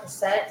minimal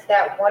percent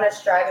that want to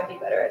strive and be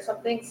better at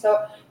something.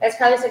 So as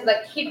Kylee said,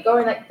 keep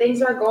going.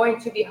 Things are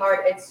going to be hard.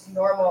 It's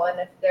normal. And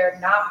if they're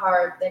not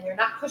hard, then you're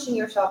not pushing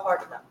yourself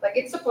hard enough.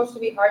 It's supposed to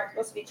be hard. It's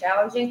supposed to be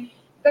challenging,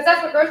 because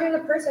that's what grows you as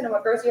a person and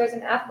what grows you as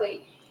an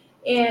athlete.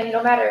 And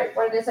no matter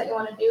what it is that you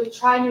want to do,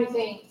 try new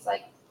things.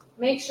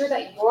 Make sure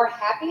that you're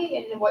happy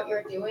in what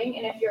you're doing.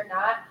 And if you're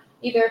not,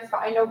 either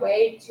find a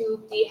way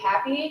to be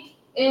happy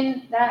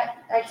in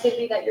that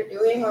activity that you're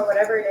doing or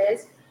whatever it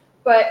is.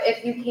 But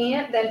if you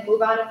can't, then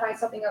move on and find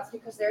something else,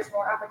 because there's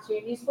more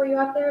opportunities for you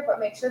out there. But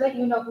make sure that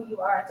you know who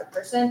you are as a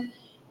person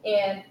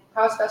and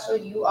how special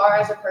you are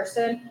as a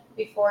person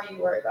before you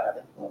worry about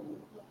other people.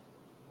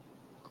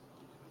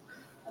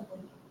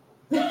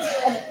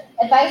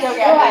 Advice?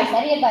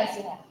 Any advice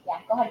you have? Yeah,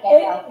 go ahead,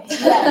 Gabby.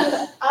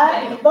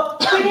 Yes. But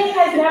quitting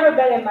has never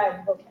been in my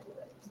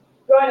vocabulary.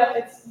 Growing up,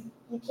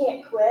 you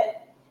can't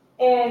quit,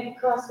 and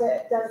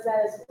CrossFit does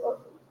that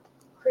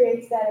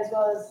creates that as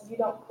well as you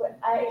don't quit.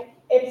 I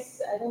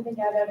don't think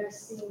I've ever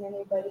seen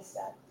anybody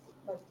stop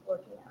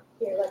working out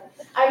here.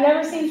 I've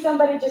never seen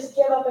somebody just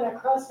give up in a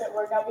CrossFit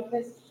workout,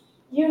 because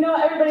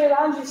everybody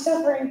around you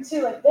suffering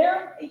too.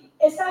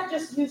 It's not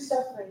just you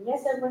suffering.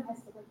 Yes, everyone has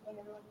different pain.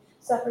 Everyone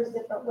suffers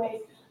different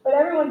ways, but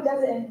everyone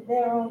does it in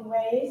their own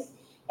ways.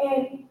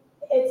 And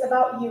it's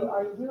about you.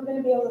 Are you going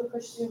to be able to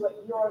push through what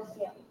you're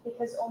feeling?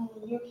 Because only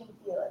you can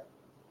feel it.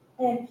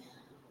 And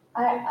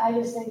I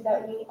just think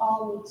that we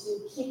all need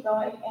to keep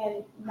going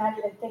and not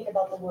even think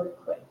about the word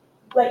quit.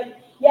 Like,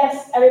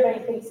 yes, everybody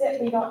thinks it,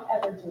 but you don't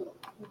ever do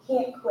it. You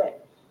can't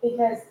quit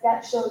because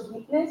that shows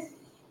weakness.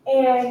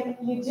 And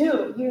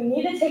you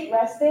need to take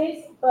rest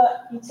days,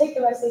 but you take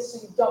the rest days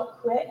so you don't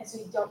quit and so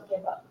you don't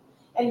give up.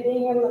 And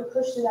being able to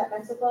push through that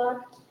mental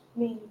block, I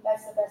mean,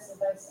 that's the best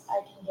advice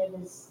I can give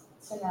is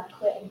to not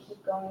quit and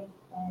keep going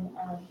and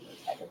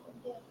everything.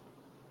 Yeah.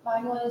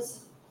 Mine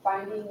was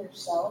finding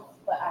yourself,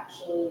 but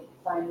actually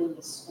finding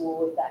the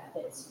school that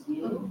fits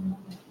you. Mm-hmm.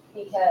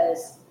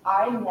 Because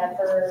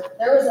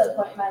there was a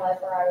point in my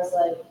life where I was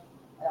like,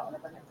 I don't want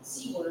to bring up the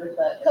C word,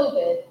 but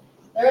COVID,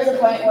 there was a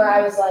point where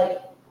I was like,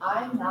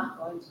 I'm not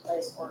going to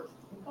play sport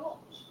in college.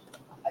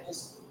 I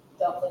just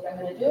don't think I'm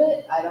going to do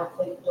it. I don't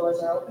think the doors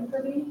are open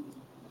for me.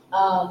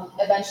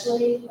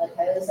 Eventually, like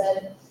Kylee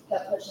said,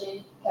 kept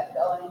pushing, kept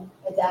going.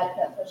 My dad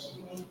kept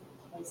pushing me,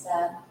 my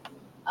dad.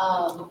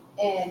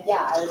 And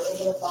yeah, I was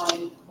able to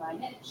find my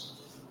niche.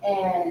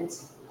 And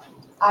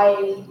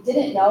I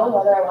didn't know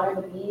whether I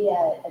wanted to be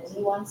at a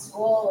D1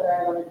 school, whether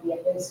I wanted to be a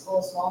big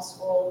school, small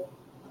school.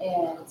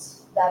 And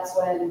that's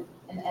when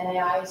an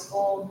NAI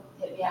school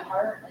hit me at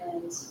heart.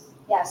 And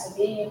yeah, so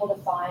being able to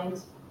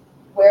find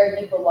where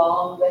you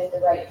belong with the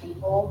right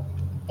people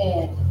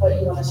and what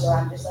you want to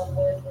surround yourself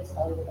with is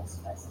probably the best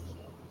advice I can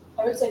give.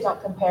 I would say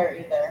don't compare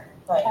either.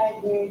 Like, I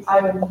agree. I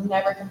would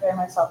never compare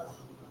myself.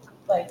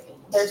 Like,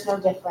 there's no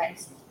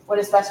difference. What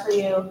is best for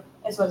you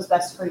is what is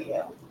best for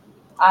you.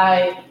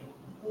 I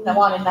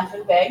wanted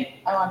nothing big.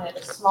 I wanted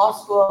a small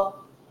school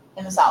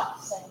in the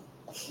South.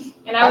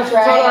 And I was the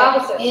total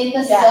opposite. In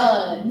the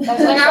sun. I was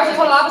the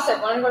total opposite.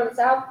 I wanted to go to the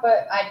South,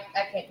 but I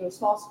can't do a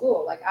small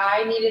school. Like,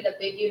 I needed a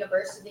big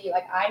university.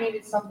 Like, I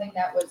needed something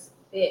that was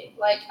big.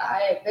 Like,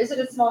 I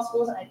visited small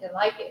schools and I didn't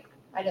like it.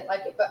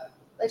 But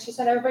like she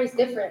said, everybody's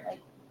different. Like,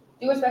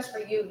 do what's best for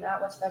you, not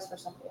what's best for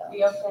somebody else.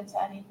 Be open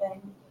to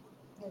anything.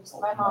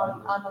 My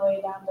mom on the way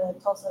down to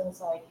Tulsa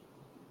was like,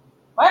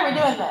 "Why are we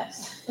doing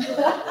this?"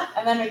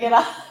 and then we get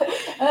on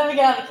the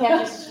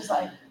campus and she's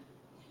like,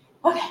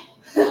 "Okay,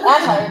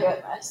 that's how we're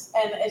doing this."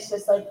 And it's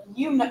just like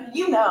you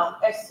know,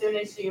 as soon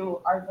as you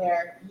are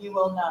there, you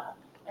will know.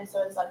 And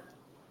so it's like,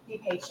 be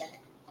patient.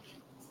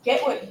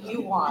 Get what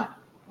you want,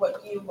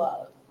 what you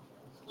love.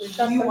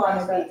 Trust you the want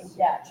to process. be.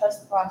 Yeah,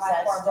 trust the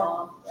process. My poor Don't-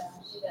 mom,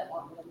 she didn't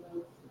want me to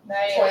move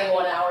Right.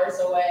 21 hours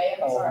away.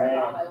 I'm Oh, sorry, man.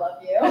 Mom, I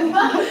love you.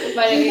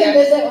 But You can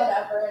visit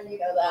whenever, and you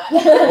know that.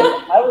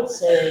 I would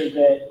say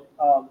that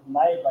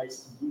my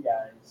advice to you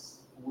guys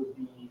would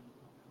be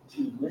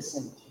to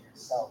listen to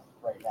yourself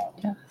right now.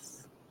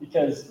 Yes.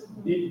 Because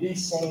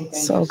these same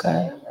things So you're good.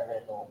 saying are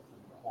going to go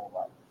through your whole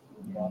life.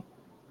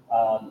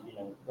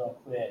 Don't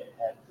quit,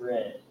 have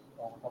grit,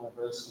 overcome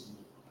adversity,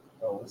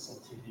 go listen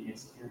to the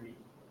insecurity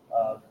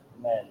of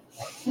men,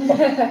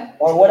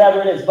 or whatever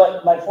it is.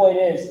 But my point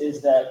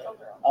is that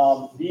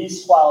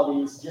these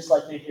qualities, just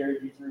like they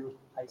carried you through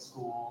high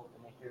school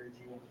and they carried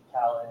you into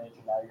college,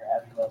 and now you're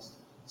having those.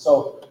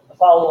 So the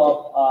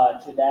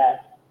follow-up to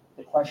that,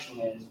 the question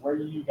is, where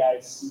do you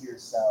guys see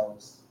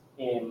yourselves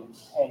in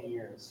 10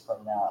 years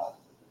from now?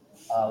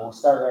 We'll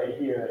start right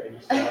here and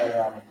just go right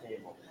around the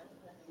table.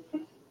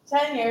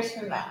 10 years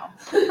from now,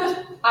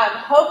 I'm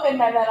hoping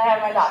by then I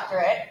have my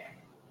doctorate.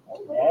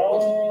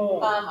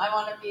 I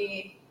want to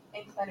be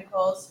in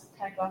clinicals,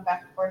 kind of going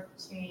back and forth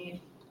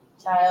between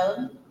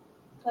child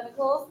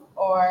clinicals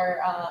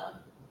or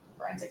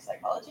forensic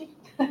psychology.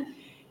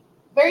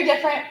 Very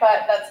different,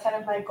 but that's kind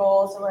of my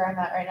goal to where I'm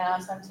at right now.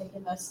 So I'm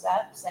taking those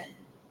steps, and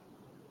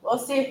we'll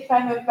see if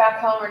I move back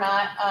home or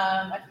not.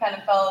 I've kind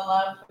of fell in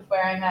love with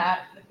where I'm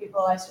at, the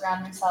people I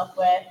surround myself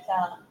with.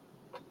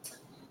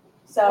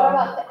 So What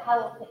about how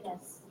will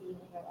fitness be in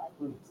your life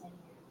in 10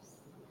 years?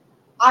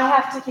 I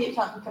have to keep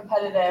something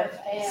competitive.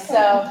 Pam.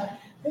 So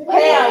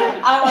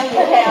Pam, I want to be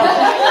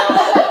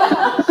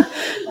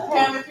Pam.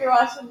 Pam, if you're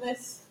watching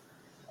this,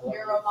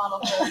 you're a role model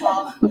for us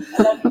all. I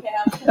love you,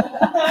 Pam. I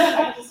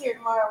can just hear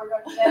tomorrow we're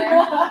going to dinner.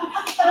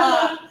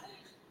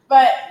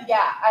 But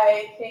yeah,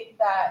 I think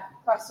that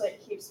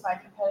CrossFit keeps my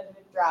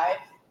competitive drive,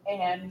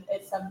 and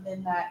it's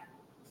something that,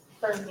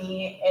 for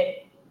me,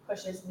 it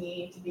pushes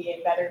me to be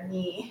a better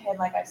me. And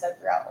like I've said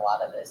throughout a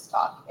lot of this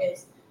talk,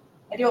 is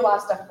I do a lot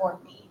of stuff for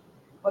me.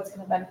 What's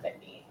going to benefit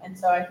me? And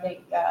so I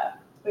think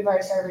we've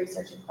already started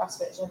researching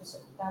CrossFit gyms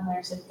down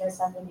there. So if you guys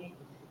have any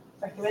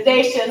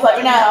recommendations, let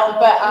me know.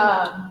 But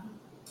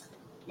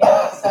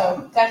yeah,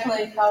 so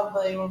definitely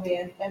probably will be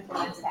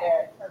implemented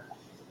there.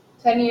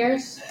 10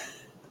 years?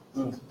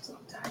 Mm.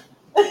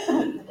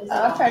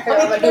 I'm trying to figure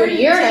out what to do in a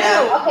year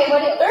now. Okay, what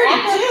do you?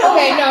 32.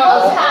 Okay, no.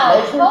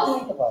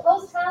 Post-college?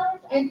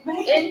 Post-college?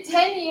 In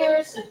 10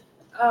 years,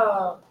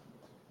 All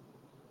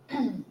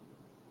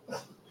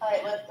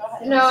right, let's go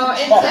ahead. no, in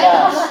 10,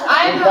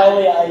 I'm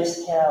Belly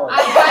iced calories.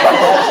 I'm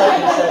That's what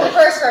you the said.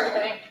 first for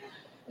everything.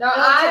 No,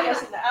 It'll take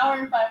us an hour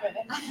and 5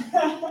 minutes.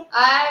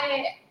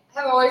 I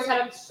have always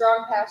had a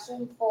strong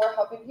passion for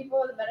helping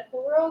people in the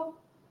medical world.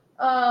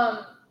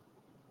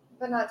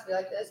 but not to be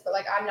like this, but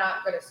like I'm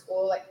not good at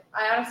school. Like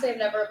I honestly have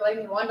never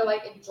been one to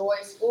like enjoy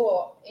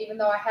school, even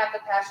though I have the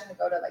passion to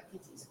go to like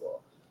PT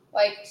school.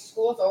 Like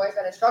school's always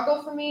been a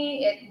struggle for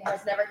me. It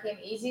has never came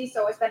easy,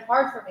 so it's been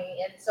hard for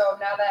me. And so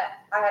now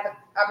that I have the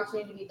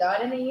opportunity to be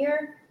done in a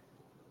year,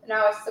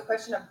 now it's the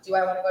question of, do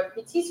I want to go to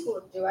PT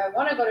school? Do I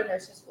want to go to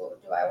nursing school?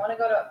 Do I want to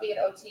go to be an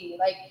OT?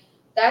 Like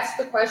that's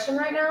the question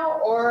right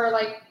now. Or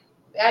like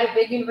at a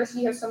big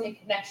university, you have so many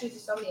connections to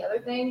so many other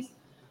things.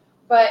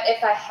 But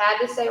if I had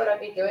to say what I'd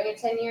be doing in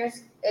 10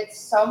 years, it's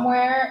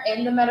somewhere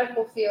in the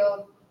medical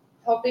field,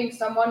 helping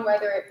someone,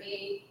 whether it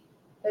be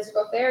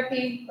physical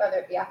therapy, whether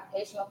it be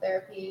occupational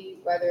therapy,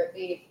 whether it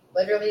be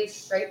literally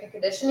strength and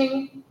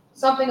conditioning,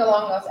 something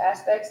along those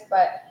aspects.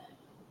 But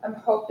I'm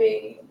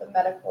hoping the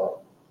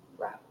medical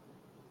route.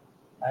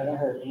 I haven't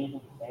heard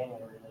anything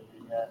family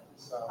related yet,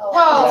 so.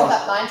 Oh,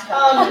 that mine's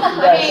coming.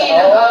 Hold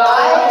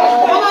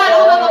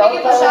on, let me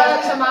give a shout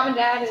out to mom and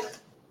dad and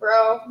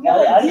bro.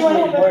 No, I just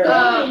need word.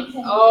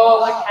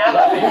 Like half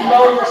of it. You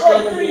know you're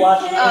still gonna be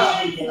watching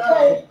this weekend.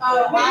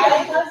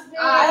 My husband,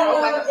 I don't know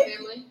know about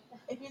family.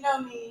 if you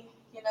know me,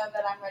 you know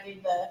that I'm ready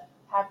to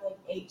have like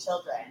 8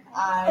 children.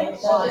 I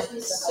want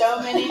so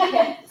many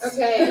kids.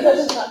 Okay. And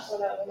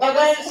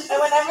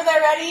whenever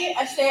they're ready,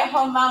 a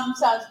stay-at-home mom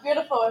sounds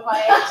beautiful with my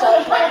 8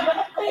 children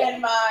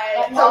and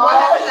my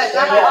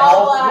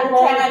all-black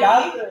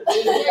caddy.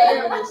 If I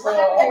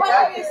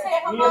could be a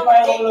stay-at-home mom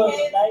with 8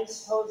 kids,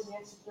 Nice, cozy,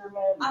 insecure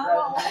men. I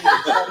want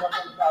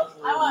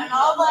an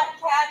all-black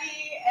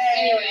caddy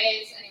and.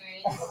 Anyways.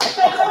 Those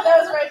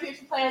are my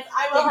future plans.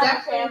 I will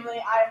have a family.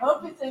 I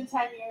hope it's in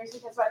 10 years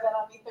because by then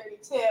I'll be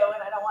 32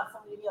 and I don't want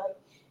somebody to be like,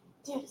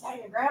 dude, is that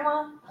your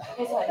grandma?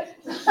 It's like,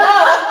 no, that's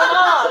my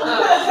mom.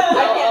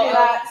 I can't do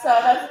that. So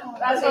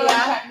that's what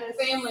I'm trying to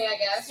family, I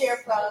guess. steer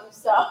from.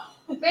 So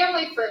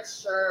Family for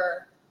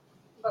sure.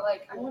 But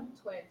like I have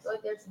twins, so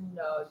like there's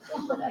no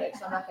genetics,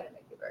 so I'm not gonna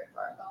make it very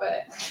far.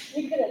 But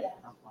you could have done.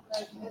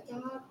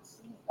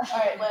 All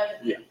right, Liv.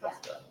 Yeah.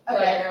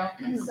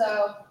 Okay,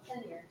 so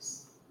 10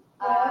 years.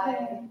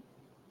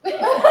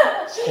 It's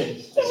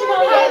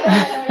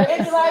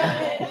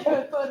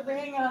like put a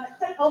ring on it.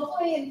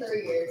 Hopefully in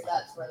 3 years,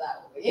 that's where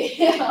that will be.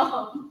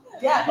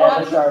 Yeah.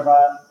 Welcome to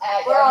Charvat.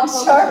 We're on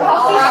Charvat.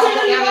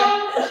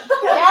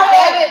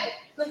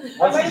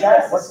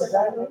 What's the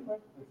time?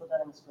 We put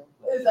that on the screen.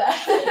 Is that?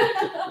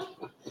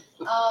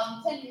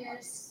 10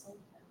 years.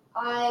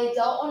 I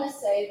don't want to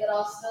say that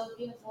I'll still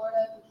be in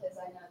Florida because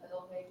I know that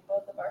it'll make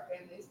both of our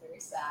families very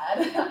sad.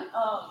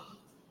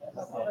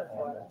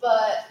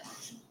 But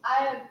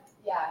I'm,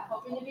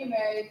 hoping to be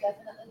married,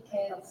 definitely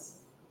kids.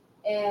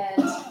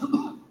 And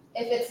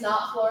if it's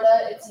not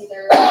Florida, it's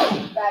either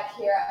back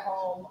here at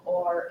home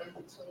or in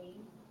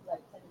between,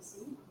 like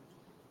Tennessee.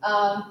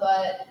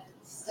 But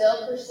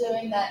still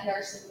pursuing that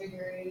nursing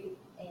degree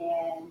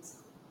and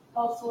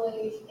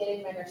hopefully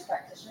getting my nurse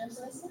practitioner's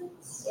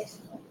license.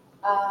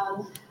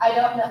 I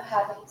don't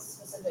have a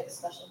specific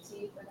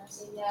specialty for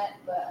nursing yet,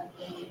 but I'm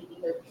thinking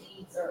either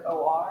peds or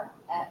OR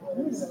at one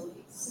of the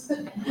facilities.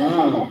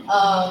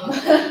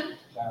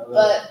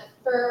 But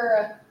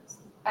for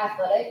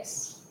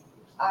athletics,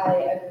 I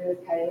agree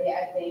with Kylee.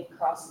 I think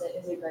CrossFit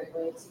is a great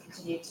way to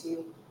continue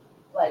to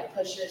like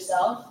push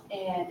yourself.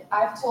 And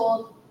I've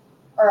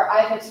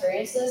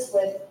experienced this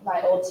with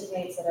my old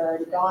teammates that are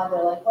already gone.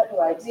 They're like, what do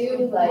I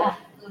do? Like,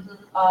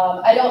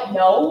 I don't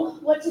know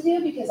what to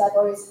do because I've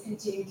always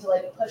continued to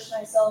like push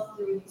myself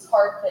through these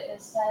hard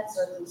fitness tests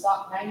or through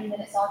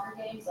 90-minute soccer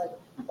games. Like,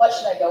 what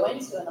should I go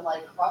into? And I'm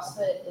like,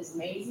 CrossFit is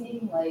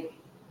amazing. Like,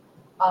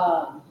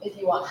 if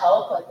you want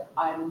help, like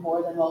I'm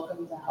more than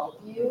welcome to help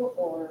you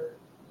or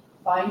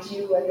find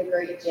you like a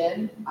great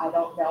gym. I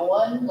don't know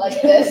one like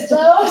this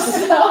though,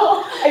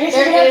 so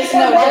there is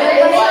no gym.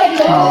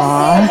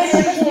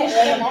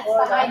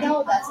 I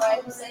know, that's why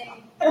I'm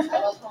saying I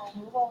love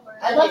home. Move over.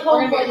 I love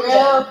home. We're gonna get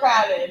real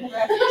crowded.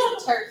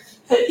 Turf.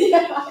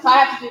 If I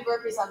have to do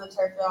burpees on the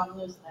turf, though, I'm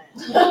losing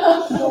it.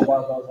 No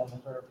barbells on the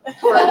turf.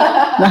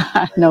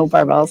 No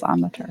barbells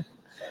on the turf.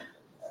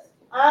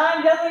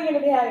 I'm definitely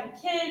going to be having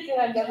kids,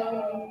 and I'm definitely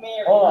going to be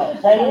married. Hold on,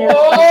 10 years a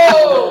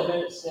little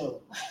bit soon.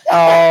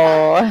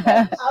 Oh,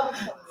 I'll be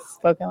 20.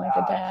 spoken like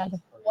a dad.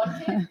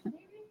 1 kid?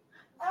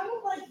 I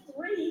would like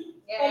 3,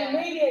 Yeah. and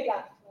maybe I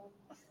got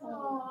 2.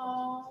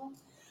 Aww.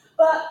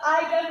 But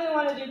I definitely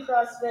want to do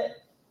CrossFit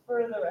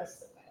for the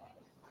rest of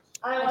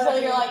my life.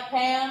 Until you're like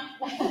Pam.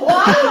 Well, I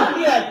don't want to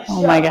be like Joe.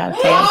 Oh my God,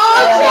 Pam. I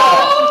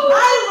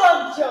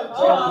love Joe.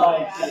 Oh,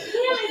 yeah. He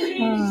is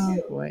amazing Oh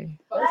too. boy.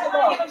 But I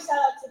want to give a shout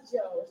out to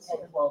Joe too.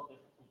 12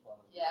 different people.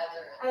 Yeah,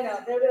 I know,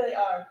 they really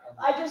are.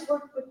 I just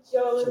worked with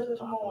Joe a little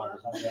bit more.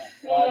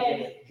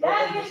 And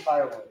that just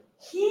firewood.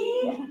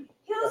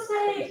 He'll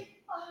say,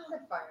 oh,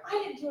 I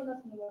didn't do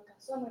enough in the workout,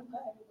 so I'm going to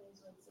put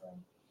everybody's weights away.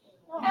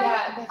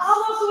 Yeah, I'll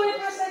walk away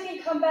for a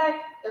second, come back,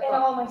 and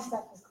all my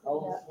stuff is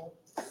cleaned Oh, up.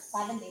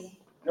 70.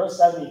 You're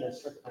 70, the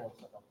strict rules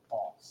like a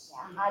false.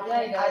 I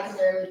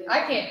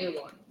can't do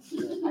one.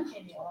 I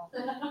can't do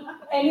it.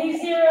 And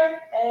he's here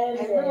every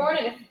Every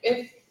morning,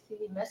 if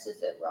he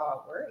misses it, we're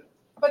all worried.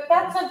 But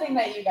that's something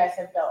that you guys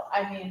have built.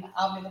 I mean,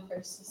 I'll be the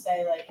first to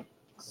say, like,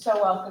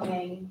 so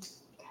welcoming.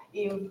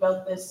 You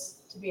built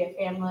this to be a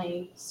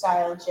family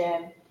style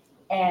gym,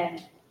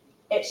 and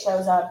it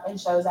shows up and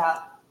shows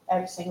out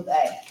every single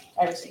day,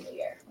 every single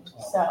year.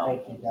 So,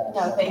 Thank you guys.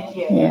 no, thank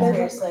you. Yeah.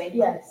 Seriously.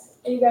 Yes,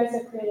 and you guys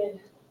have created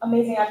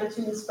amazing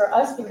opportunities for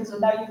us because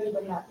without you, we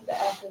would not be the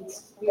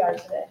athletes we are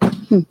today.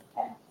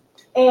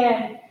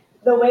 And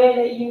the way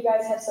that you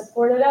guys have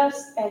supported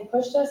us and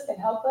pushed us and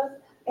helped us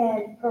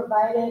and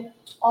provided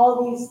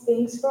all these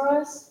things for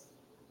us,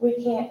 we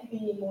can't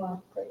be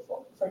more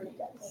grateful for you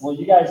guys. Well,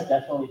 you guys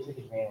definitely took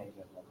advantage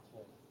of them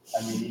too.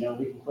 I mean, you know,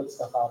 we can put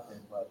stuff out there,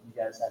 but you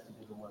guys have to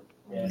do the work.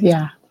 And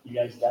Yeah. you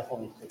guys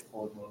definitely took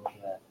full advantage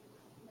of that.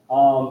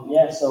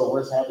 Yeah, so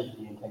where's Hadley to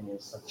be in 10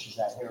 years? So she's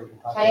not here. We can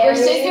talk about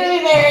She's gonna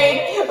be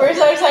married. We're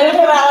so excited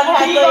for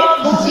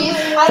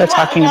that one, They're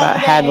talking about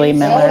Hadley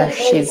Miller.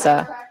 She's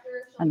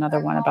another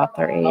one about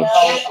their age.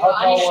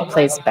 She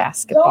plays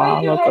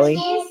basketball locally.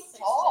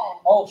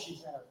 Oh,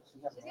 she's at.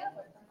 What's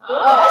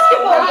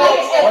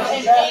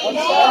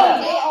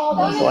that? Oh,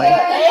 boy.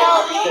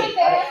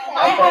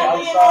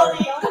 I'm sorry.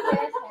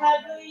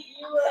 Hadley,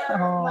 you were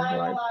Oh, my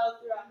Lord. wild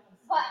throughout.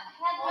 But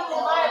Hadley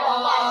was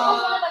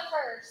one of the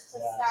first to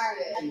start.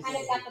 I kind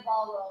of got the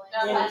ball rolling.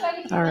 So that's why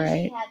we keep All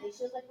mentioning right. Hadley.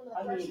 She was like one of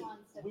the first ones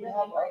to We really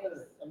have embrace.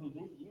 other, I mean, we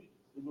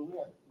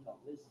have, you know,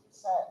 Liz and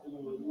Seth,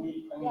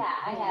 Yeah,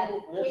 I have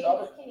there's Kaylee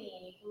other,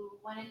 Skinny, who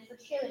went in for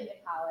cheerleading to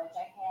college.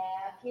 I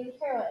have Kaylee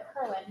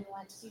Kerwin, who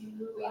went to.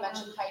 We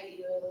mentioned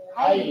Kylee earlier.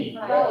 Heidi Heidi.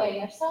 for rowing.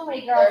 There's so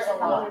many girls There's a that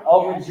come lot. through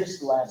over here. just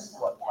the last,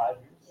 what, 5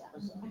 years? or so?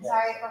 I'm Yeah.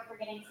 sorry if we're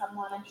forgetting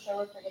someone. I'm sure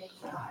we're forgetting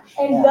someone.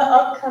 And the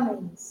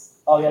upcomings.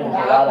 Oh, yeah, there's a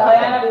lot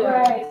Diana of.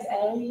 Price,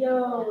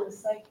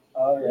 Elios, like,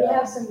 Oh, we yeah.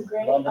 have some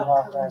great London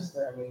upcomings.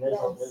 Hawkmaster, I mean, there's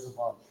Yes. a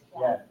bunch,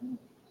 yeah.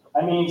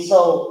 I mean,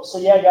 so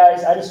yeah,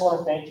 guys, I just want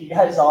to thank you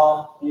guys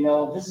all. You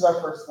know, this is our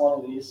first one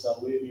of these, so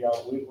we're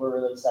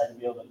really excited to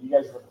be able to, you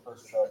guys were the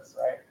first choice,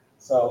 right?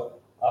 So,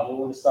 we're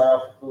going to start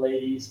off with the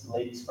ladies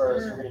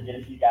first. We're going to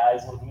get a few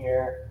guys in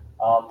here,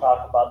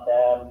 talk about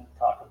them,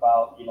 talk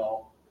about, you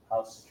know,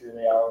 how secure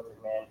they are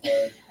with their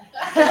manhood,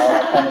 and all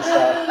that kind of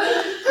stuff.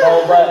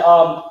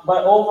 No,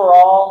 but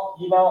overall,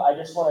 you know, I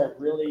just want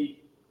to really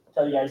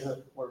tell you guys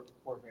that we're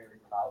very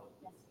proud.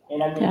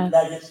 And I mean, Yes.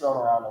 that gets thrown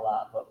around a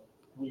lot, but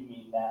we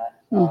mean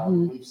that.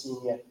 Mhm. We've seen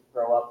you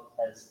grow up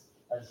as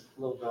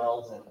little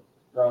girls and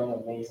growing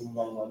amazing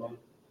young women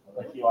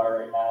like you are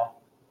right now,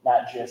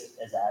 not just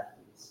as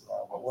athletes, you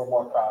know, but we're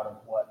more proud of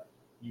what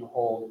you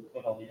hold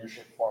in a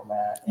leadership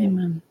format and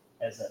Amen.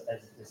 as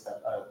just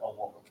a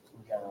woman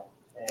in general.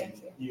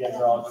 And you guys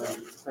are all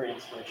great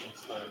inspirations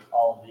for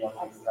all of the young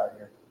leaders out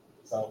here.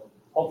 So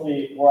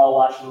hopefully we're all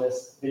watching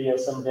this video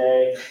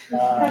someday. When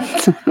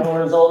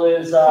we're as old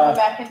as Coming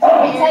back in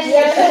 10 years. 10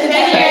 years.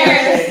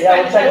 10 years.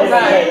 Yeah, we'll check it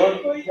out. Right.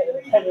 We'll check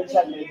it.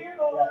 Yeah, 10 years.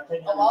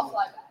 Oh, I'll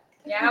fly back.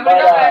 Yeah, I'm But,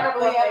 gonna go back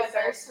We over have places. a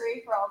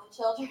nursery for all the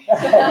children.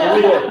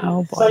 We do.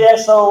 Oh, So boy. yeah,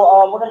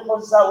 so we're gonna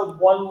close this out with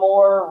one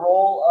more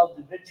roll of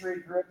the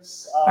victory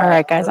grips. All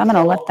right, guys, I'm going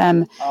to let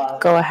them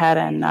go ahead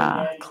and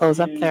again close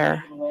up to their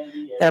Nick and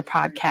Wendy their as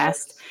victory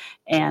podcast. grips.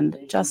 And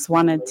just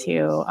wanted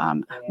to,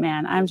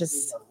 man, I'm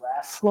just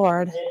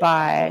floored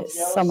by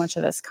so much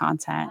of this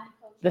content,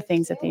 the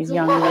things that these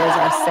young leaders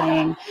are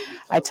saying.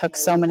 I took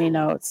so many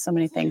notes, so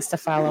many things to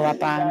follow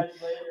up on.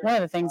 One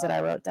of the things that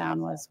I wrote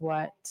down was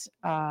what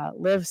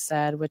Liv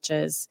said, which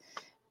is,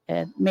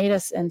 it made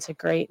us into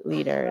great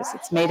leaders.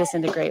 It's made us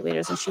into great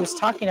leaders. And she was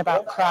talking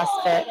about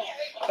CrossFit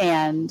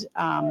and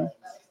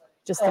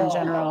just in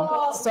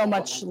general, so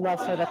much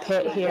love for the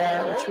pit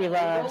here, which we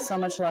love, so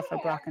much love for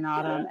Brock and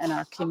Autumn and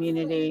our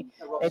community.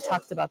 They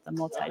talked about the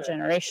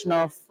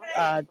multi-generational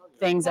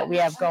things that we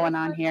have going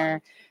on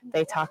here.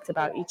 They talked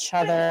about each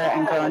other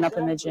and growing up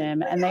in the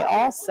gym. And they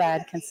all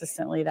said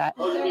consistently that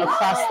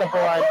across the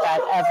board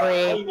that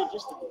every,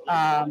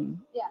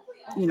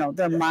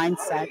 their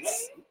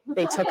mindsets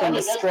they took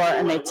into sport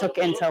and they took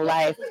into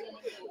life,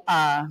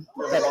 that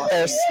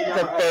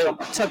they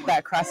took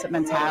that CrossFit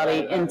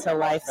mentality into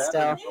life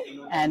still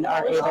and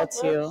are able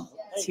to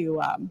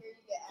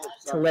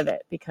live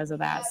it because of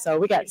that. So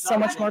we got so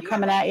much more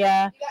coming at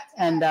you,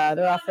 and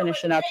they're all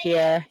finishing up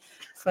here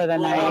for the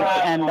night,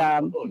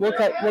 and we'll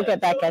get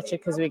back at you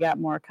because we got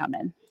more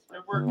coming.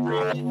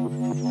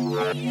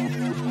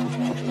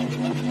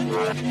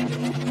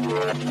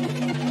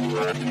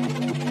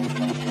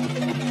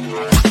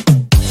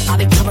 I've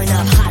been coming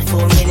up hot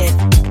for a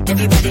minute.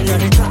 Everybody know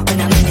the drop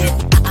when I'm in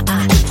it.